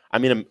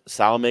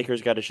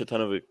Salamaker's got a shit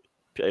ton of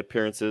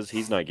appearances.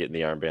 He's not getting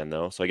the armband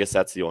though, so I guess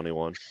that's the only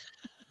one.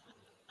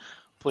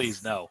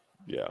 Please no.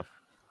 Yeah.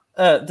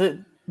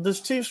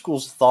 There's two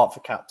schools of thought for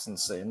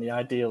captaincy, and the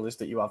ideal is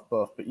that you have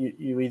both. But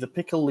you either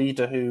pick a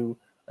leader who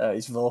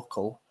is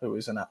vocal, who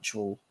is an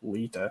actual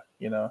leader,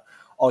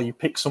 or you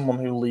pick someone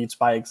who leads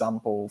by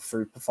example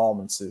through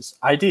performances.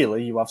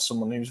 Ideally, you have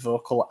someone who's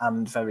vocal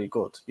and very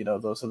good.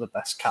 Those are the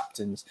best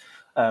captains.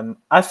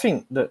 I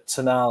think that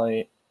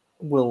Tonali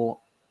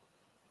will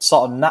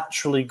sort of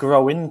naturally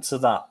grow into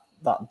that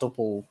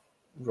double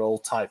role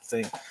type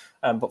thing.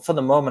 But for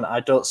the moment, I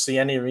don't see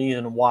any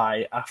reason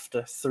why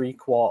after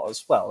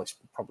 3/4, well, it's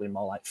probably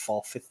more like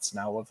 4/5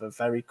 now of a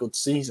very good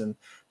season,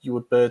 you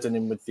would burden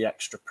him with the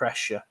extra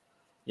pressure.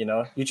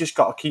 You just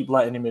got to keep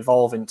letting him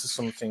evolve into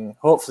something,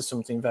 hopefully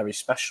something very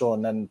special,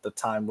 and then the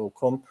time will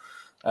come.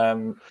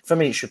 For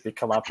me, it should be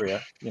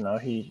Calabria.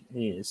 He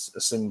is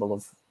a symbol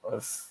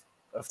of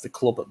the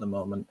club at the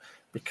moment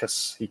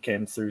because he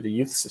came through the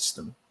youth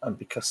system and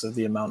because of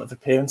the amount of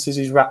appearances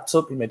he's racked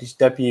up. He made his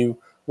debut,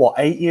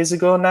 8 years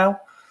ago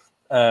now?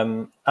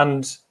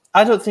 And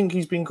I don't think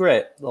he's been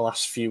great the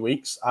last few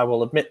weeks. I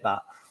will admit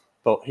that.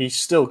 But he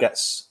still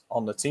gets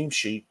on the team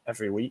sheet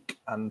every week,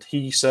 and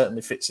he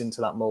certainly fits into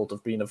that mould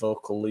of being a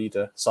vocal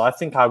leader. So I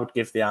think I would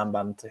give the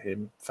armband to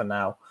him for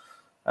now.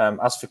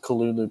 As for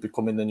Kalulu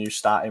becoming the new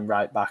starting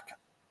right back,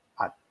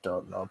 I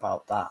don't know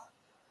about that.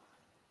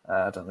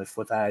 I don't know if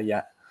we're there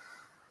yet.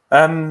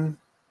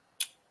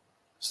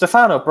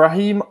 Stefano,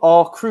 Brahim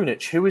or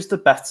Krunic, who is the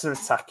better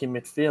attacking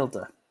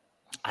midfielder?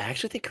 I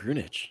actually think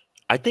Krunic.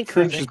 I think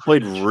Krunic has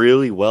played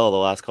really well the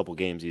last couple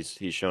games.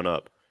 He's shown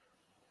up.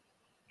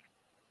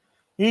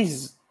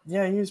 He's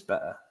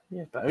better.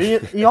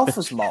 He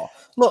offers more.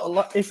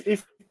 Look,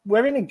 if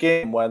we're in a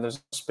game where there's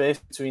space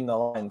between the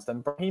lines, then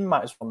Brahim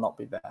might as well not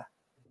be there.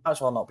 Might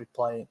as well not be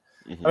playing.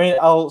 Mm-hmm. I mean,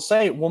 I'll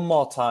say it one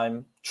more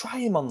time. Try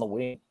him on the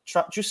wing.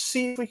 Just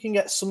see if we can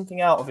get something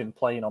out of him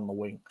playing on the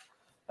wing.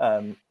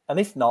 And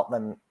if not,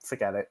 then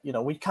forget it.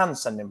 We can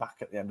send him back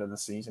at the end of the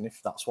season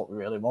if that's what we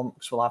really want,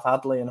 because we'll have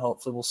Hadley and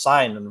hopefully we'll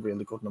sign a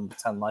really good number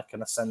 10 like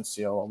an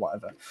Asensio or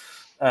whatever.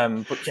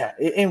 But yeah,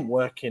 it ain't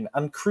working.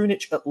 And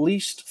Krunic, at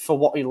least for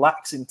what he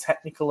lacks in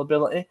technical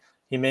ability,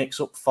 he makes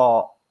up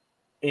for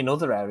in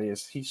other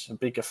areas. He's a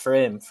bigger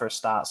frame for a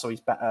start, so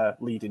he's better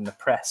leading the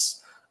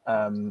press.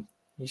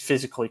 He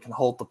physically can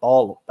hold the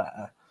ball up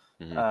better.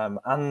 Mm-hmm.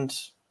 And,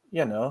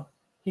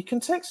 he can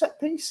take set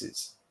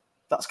pieces.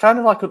 That's kind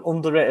of like an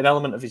underrated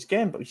element of his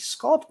game, but he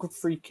scored good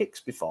free kicks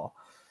before.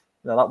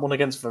 That one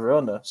against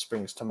Verona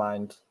springs to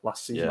mind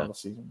last season or the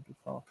season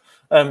before.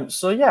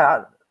 So,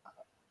 yeah,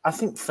 I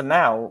think for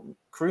now,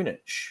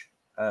 Krunic,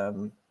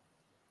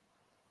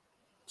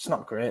 it's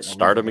not great.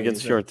 Start him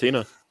against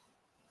Fiorentina.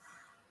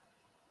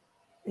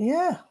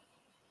 Yeah,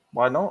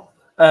 why not?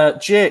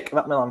 Jake,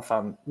 that Milan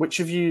fan, which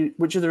of the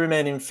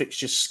remaining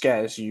fixtures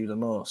scares you the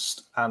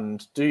most?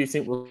 And do you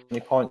think we'll have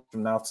any points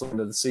from now till the end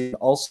of the season?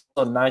 Also,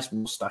 a nice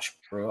moustache,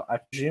 bro. I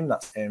presume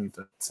that's aimed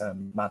at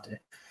Maddie.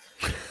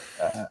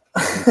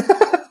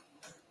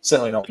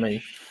 Certainly not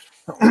me.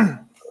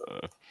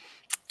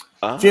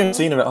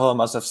 Fiorentina at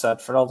home, as I've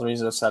said, for all the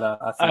reasons I've said,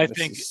 I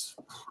think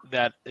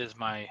that is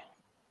my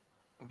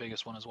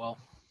biggest one as well.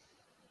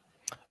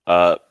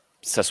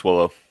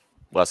 Sassuolo,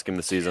 last game of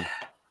the season.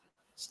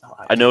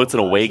 I know it's an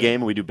away game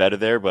and we do better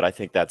there, but I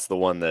think that's the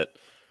one that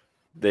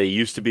they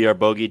used to be our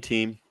bogey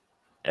team.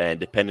 And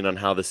depending on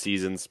how the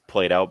season's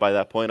played out by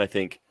that point, I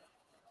think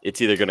it's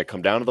either going to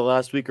come down to the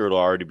last week or it'll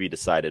already be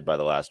decided by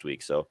the last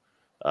week. So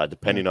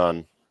depending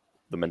on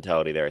the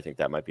mentality there, I think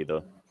that might be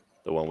the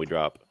one we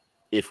drop,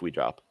 if we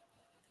drop.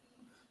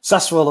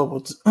 Sassuolo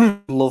would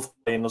love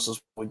playing us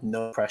with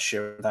no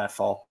pressure,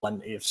 therefore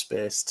plenty of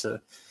space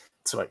to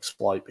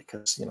exploit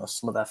because,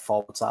 some of their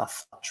forwards are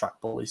flat track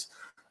bullies.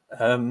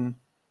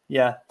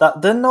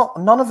 That they're not.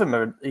 None of them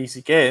are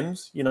easy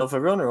games.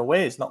 Verona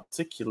away is not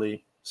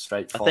particularly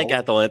straightforward. I think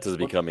Atalanta's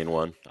becoming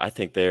one. I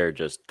think they're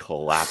just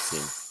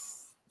collapsing.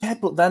 Yeah,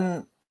 but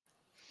then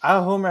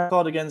our home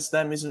record against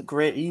them isn't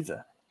great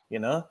either.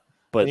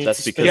 But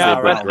that's because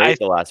they've been great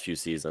the last few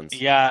seasons.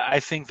 Yeah,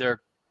 I think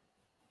they're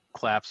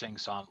collapsing,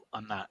 so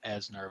I'm not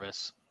as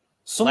nervous.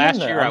 Last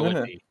year I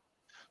would be.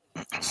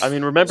 I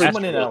mean, remember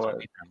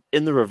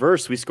in the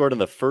reverse, we scored in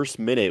the first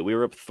minute. We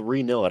were up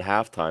 3-0 at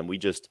halftime. We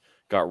just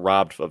got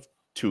robbed of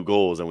 2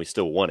 goals and we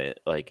still won it.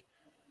 I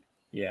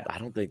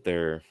don't think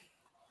they're.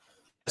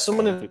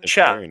 Someone in the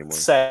chat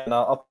said, and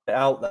I'll put it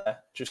out there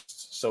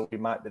just so we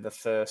might be the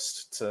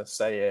first to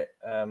say it,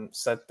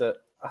 said that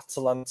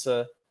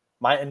Atalanta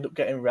might end up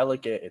getting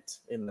relegated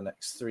in the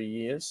next 3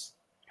 years.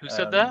 Who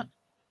said that?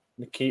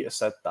 Nikita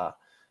said that.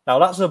 Now,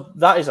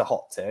 that is a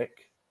hot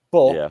take,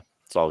 but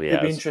that's all he it'd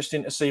has. be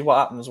interesting to see what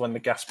happens when the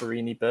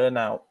Gasparini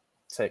burnout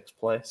takes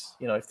place.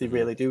 If they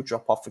really do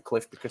drop off the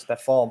cliff, because their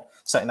form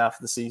second half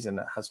of the season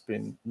has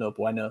been no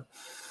bueno.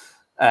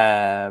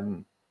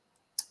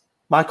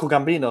 Michael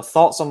Gambino,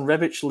 thoughts on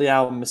Rebic,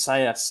 Leao, and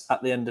Messias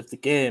at the end of the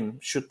game?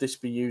 Should this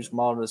be used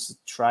more as a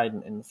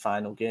trident in the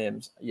final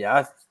games? Yeah,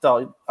 I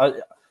thought. I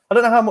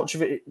don't know how much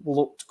of it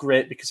looked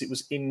great because it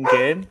was in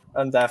game,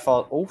 and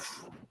therefore,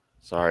 oof.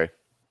 Sorry,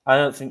 I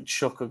don't think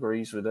Chuck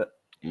agrees with it.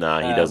 Nah,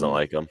 he doesn't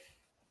like him.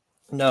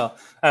 No,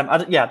 I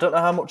don't know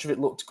how much of it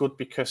looked good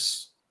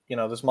because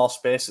there's more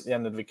space at the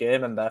end of the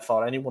game, and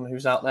therefore anyone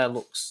who's out there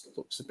looks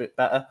a bit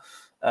better.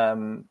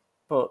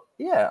 But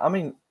yeah, I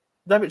mean,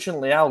 Rebic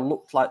and Leao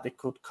looked like they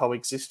could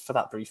coexist for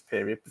that brief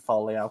period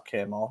before Leao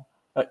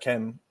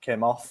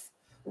came off.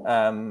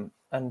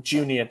 And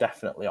Junior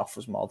definitely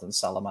offers more than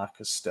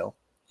Salamanca's still.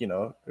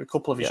 A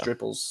couple of his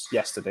dribbles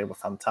yesterday were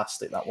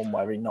fantastic. That one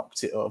where he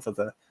knocked it over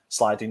the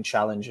sliding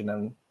challenge and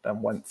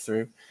then went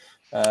through.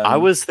 I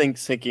was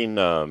thinking,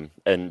 and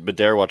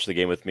Badar watched the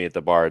game with me at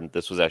the bar, and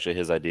this was actually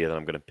his idea that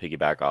I'm going to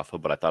piggyback off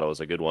of, but I thought it was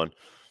a good one.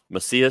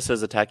 Macias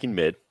as attacking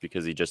mid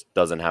because he just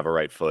doesn't have a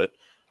right foot.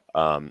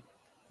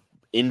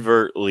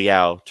 Invert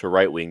Leao to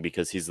right wing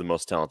because he's the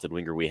most talented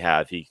winger we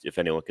have. If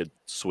anyone could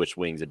switch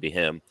wings, it'd be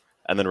him.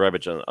 And then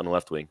Rebic on the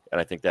left wing.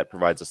 And I think that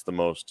provides us the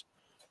most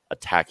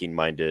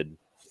attacking-minded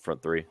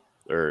front three,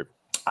 or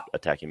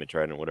attacking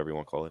mid-trident, whatever you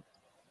want to call it.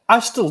 I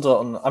still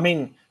don't. I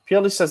mean,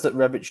 Pioli says that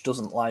Rebic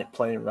doesn't like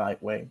playing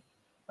right wing.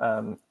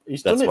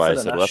 He's done it for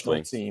the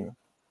national team.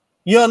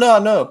 Yeah, no, I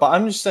know, but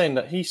I'm just saying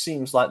that he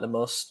seems like the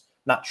most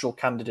natural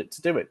candidate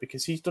to do it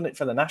because he's done it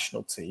for the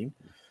national team.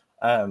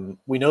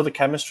 We know the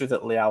chemistry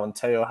that Leao and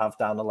Teo have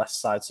down the left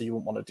side, so you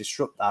wouldn't want to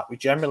disrupt that. We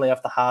generally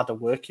have the harder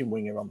working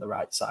winger on the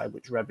right side,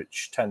 which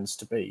Rebic tends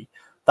to be.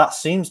 That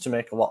seems to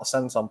make a lot of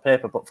sense on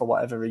paper, but for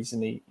whatever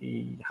reason,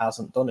 he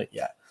hasn't done it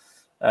yet.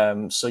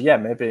 So yeah,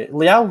 maybe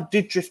Leao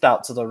did drift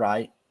out to the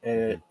right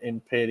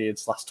in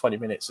periods, last 20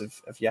 minutes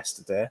of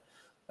yesterday.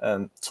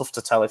 Tough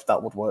to tell if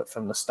that would work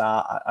from the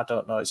start. I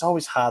don't know. It's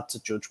always hard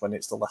to judge when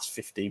it's the last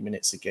 15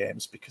 minutes of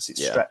games because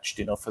it's stretched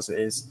enough as it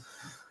is.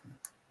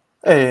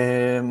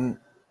 A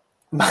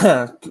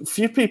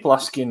few people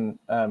asking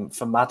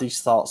for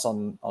Maddie's thoughts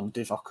on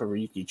Divock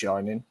Origi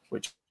joining,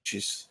 which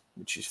is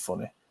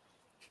funny.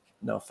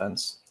 No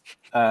offense.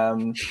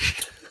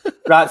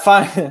 Right,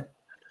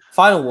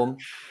 final one.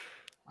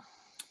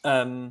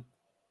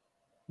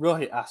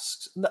 Rohit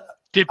asks.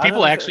 Did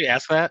people actually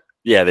ask that?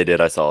 Yeah, they did.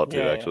 I saw it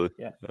too. Actually,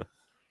 yeah.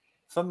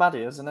 For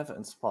Maddie, as an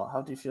Everton supporter,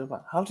 how do you feel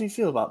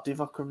about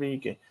Divock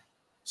Origi?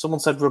 Someone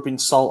said rubbing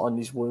salt on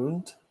his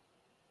wound,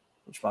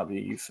 which might be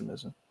a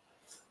euphemism.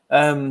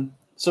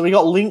 So we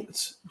got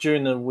linked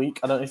during the week.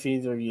 I don't know if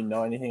either of you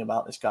know anything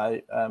about this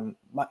guy,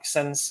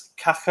 Maxence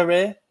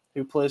Cacare,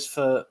 who plays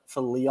for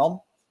Lyon.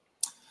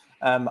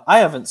 I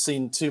haven't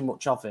seen too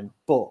much of him,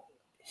 but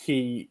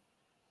he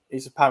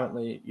is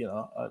apparently,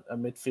 a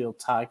midfield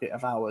target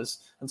of ours.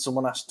 And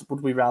someone asked,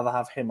 would we rather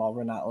have him or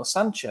Renato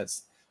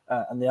Sanchez?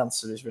 And the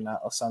answer is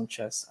Renato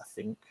Sanchez, I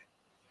think.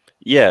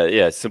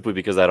 Yeah, simply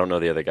because I don't know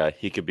the other guy.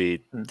 He could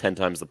be 10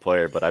 times the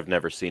player, but I've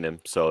never seen him.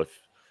 So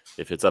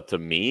if it's up to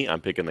me, I'm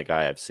picking the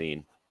guy I've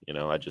seen.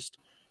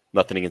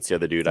 Nothing against the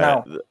other dude.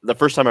 No. The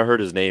first time I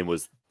heard his name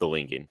was the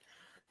linking.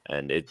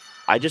 And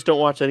I just don't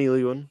watch any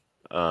League One.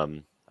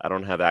 I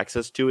don't have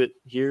access to it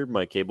here.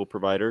 My cable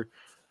provider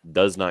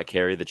does not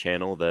carry the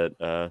channel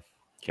that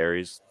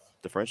carries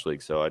the French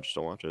league, so I just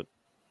don't watch it.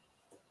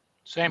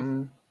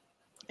 Same.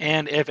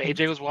 And if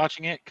AJ was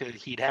watching it,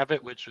 he'd have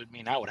it, which would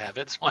mean I would have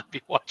it, so I'd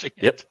be watching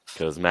it. Yep,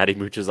 because Maddie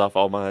mooches off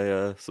all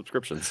my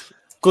subscriptions.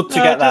 Good to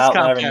get that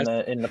out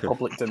there in the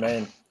public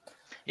domain.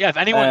 Yeah, if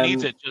anyone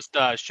needs it, just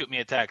shoot me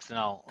a text and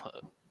I'll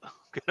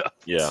get up.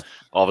 Yeah,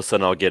 all of a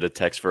sudden I'll get a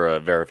text for a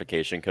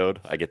verification code.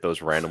 I get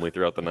those randomly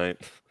throughout the night.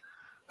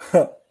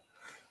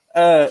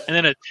 And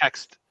then a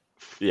text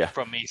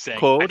from me saying,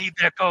 code? I need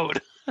that code.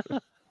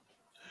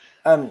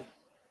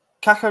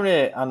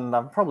 Cacare, and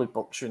I'm probably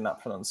butchering that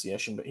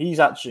pronunciation, but he's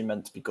actually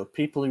meant to be good.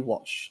 People who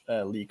watch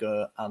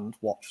Liga and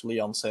watch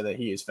Lyon say that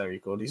he is very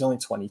good. He's only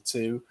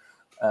 22,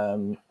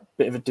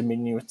 bit of a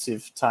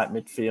diminutive type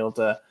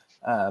midfielder.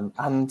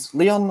 And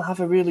Lyon have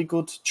a really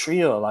good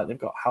trio. Like they've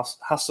got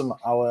Hassam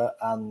Aouar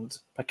and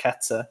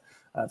Paqueta.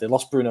 They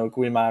lost Bruno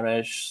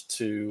Guimaraes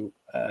to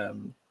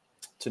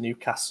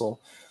Newcastle.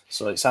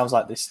 So it sounds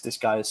like this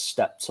guy has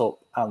stepped up.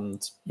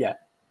 And yeah,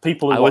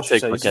 people who watch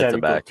say he's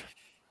very back. Good.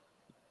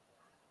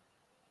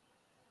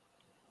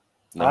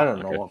 No, I don't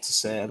know what to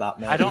say to that,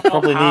 man. I don't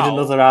probably need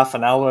another half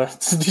an hour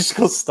to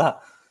discuss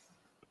that.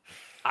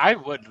 I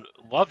would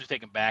love to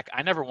take him back.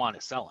 I never want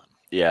to sell him.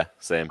 Yeah,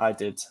 same. I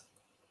did.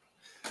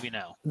 We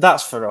know.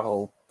 That's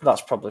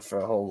probably for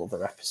a whole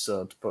other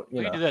episode. But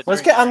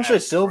let's get Andre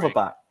Silva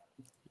back.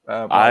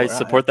 I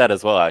support that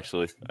as well,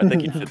 actually. I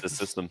think he'd fit the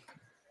system.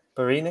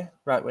 Barini,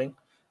 right wing.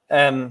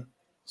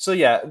 So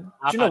yeah, do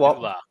you know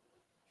what?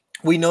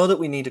 We know that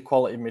we need a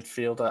quality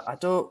midfielder. I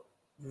don't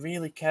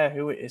really care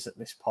who it is at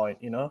this point,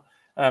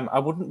 I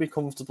wouldn't be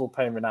comfortable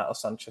paying Renato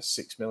Sanchez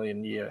 $6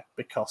 million a year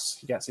because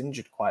he gets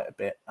injured quite a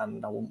bit,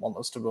 and I wouldn't want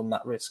us to run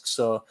that risk.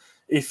 So,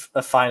 if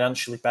a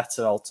financially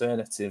better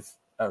alternative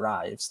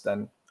arrives,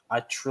 then I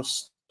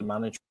trust the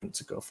management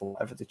to go for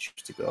whatever they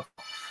choose to go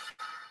for.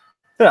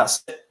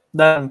 That's it.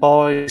 Then,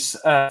 boys,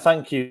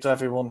 thank you to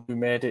everyone who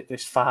made it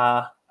this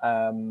far.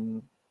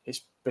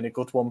 It's been a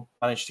good one.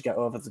 Managed to get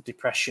over the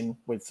depression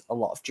with a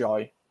lot of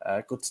joy.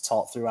 Good to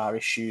talk through our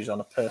issues on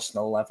a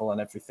personal level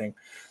and everything.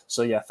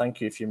 So yeah, thank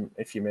you if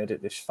you made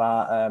it this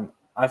far.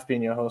 I've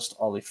been your host,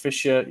 Ollie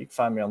Fisher. You can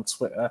find me on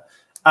Twitter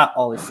at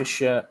Ollie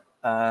Fisher,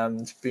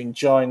 and being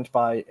joined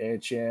by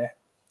AJ.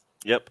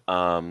 Yep.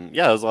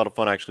 Yeah, it was a lot of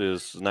fun. Actually, it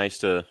was nice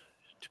to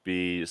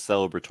be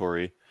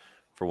celebratory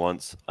for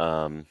once.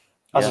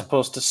 As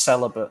opposed to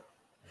celibate,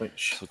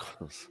 which so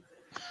close.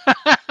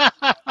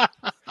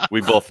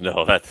 We both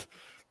know that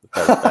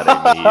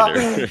ain't me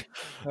either.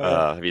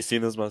 Have you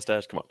seen this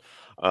mustache? Come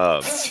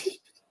on.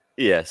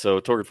 Yeah. So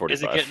Torgan 45.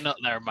 Is it getting up?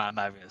 Never mind. I'm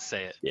not even gonna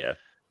say it. Yeah.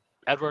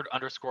 Edward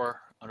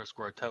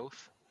 __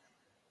 Toth.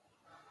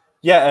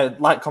 Yeah,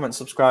 like, comment,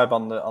 subscribe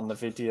on the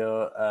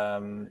video.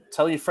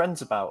 Tell your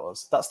friends about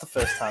us. That's the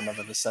first time I've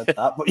ever said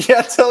that. But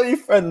yeah, tell your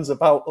friends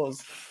about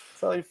us.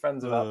 Tell your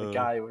friends about the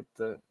guy with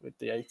the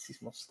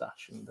 80s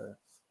mustache and the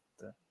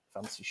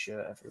fancy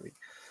shirt every week.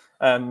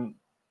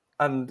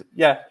 And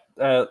yeah,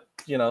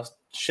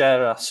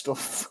 share our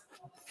stuff.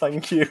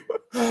 Thank you.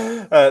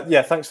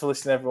 Yeah, thanks for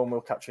listening, everyone.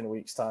 We'll catch you in a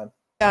week's time.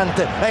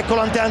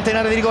 Eccolo Ante in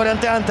area di rigore,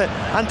 Ante,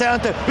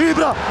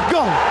 Ibra,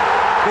 gol!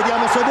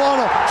 Vediamo se è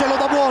buono, ce lo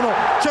dà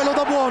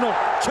buono,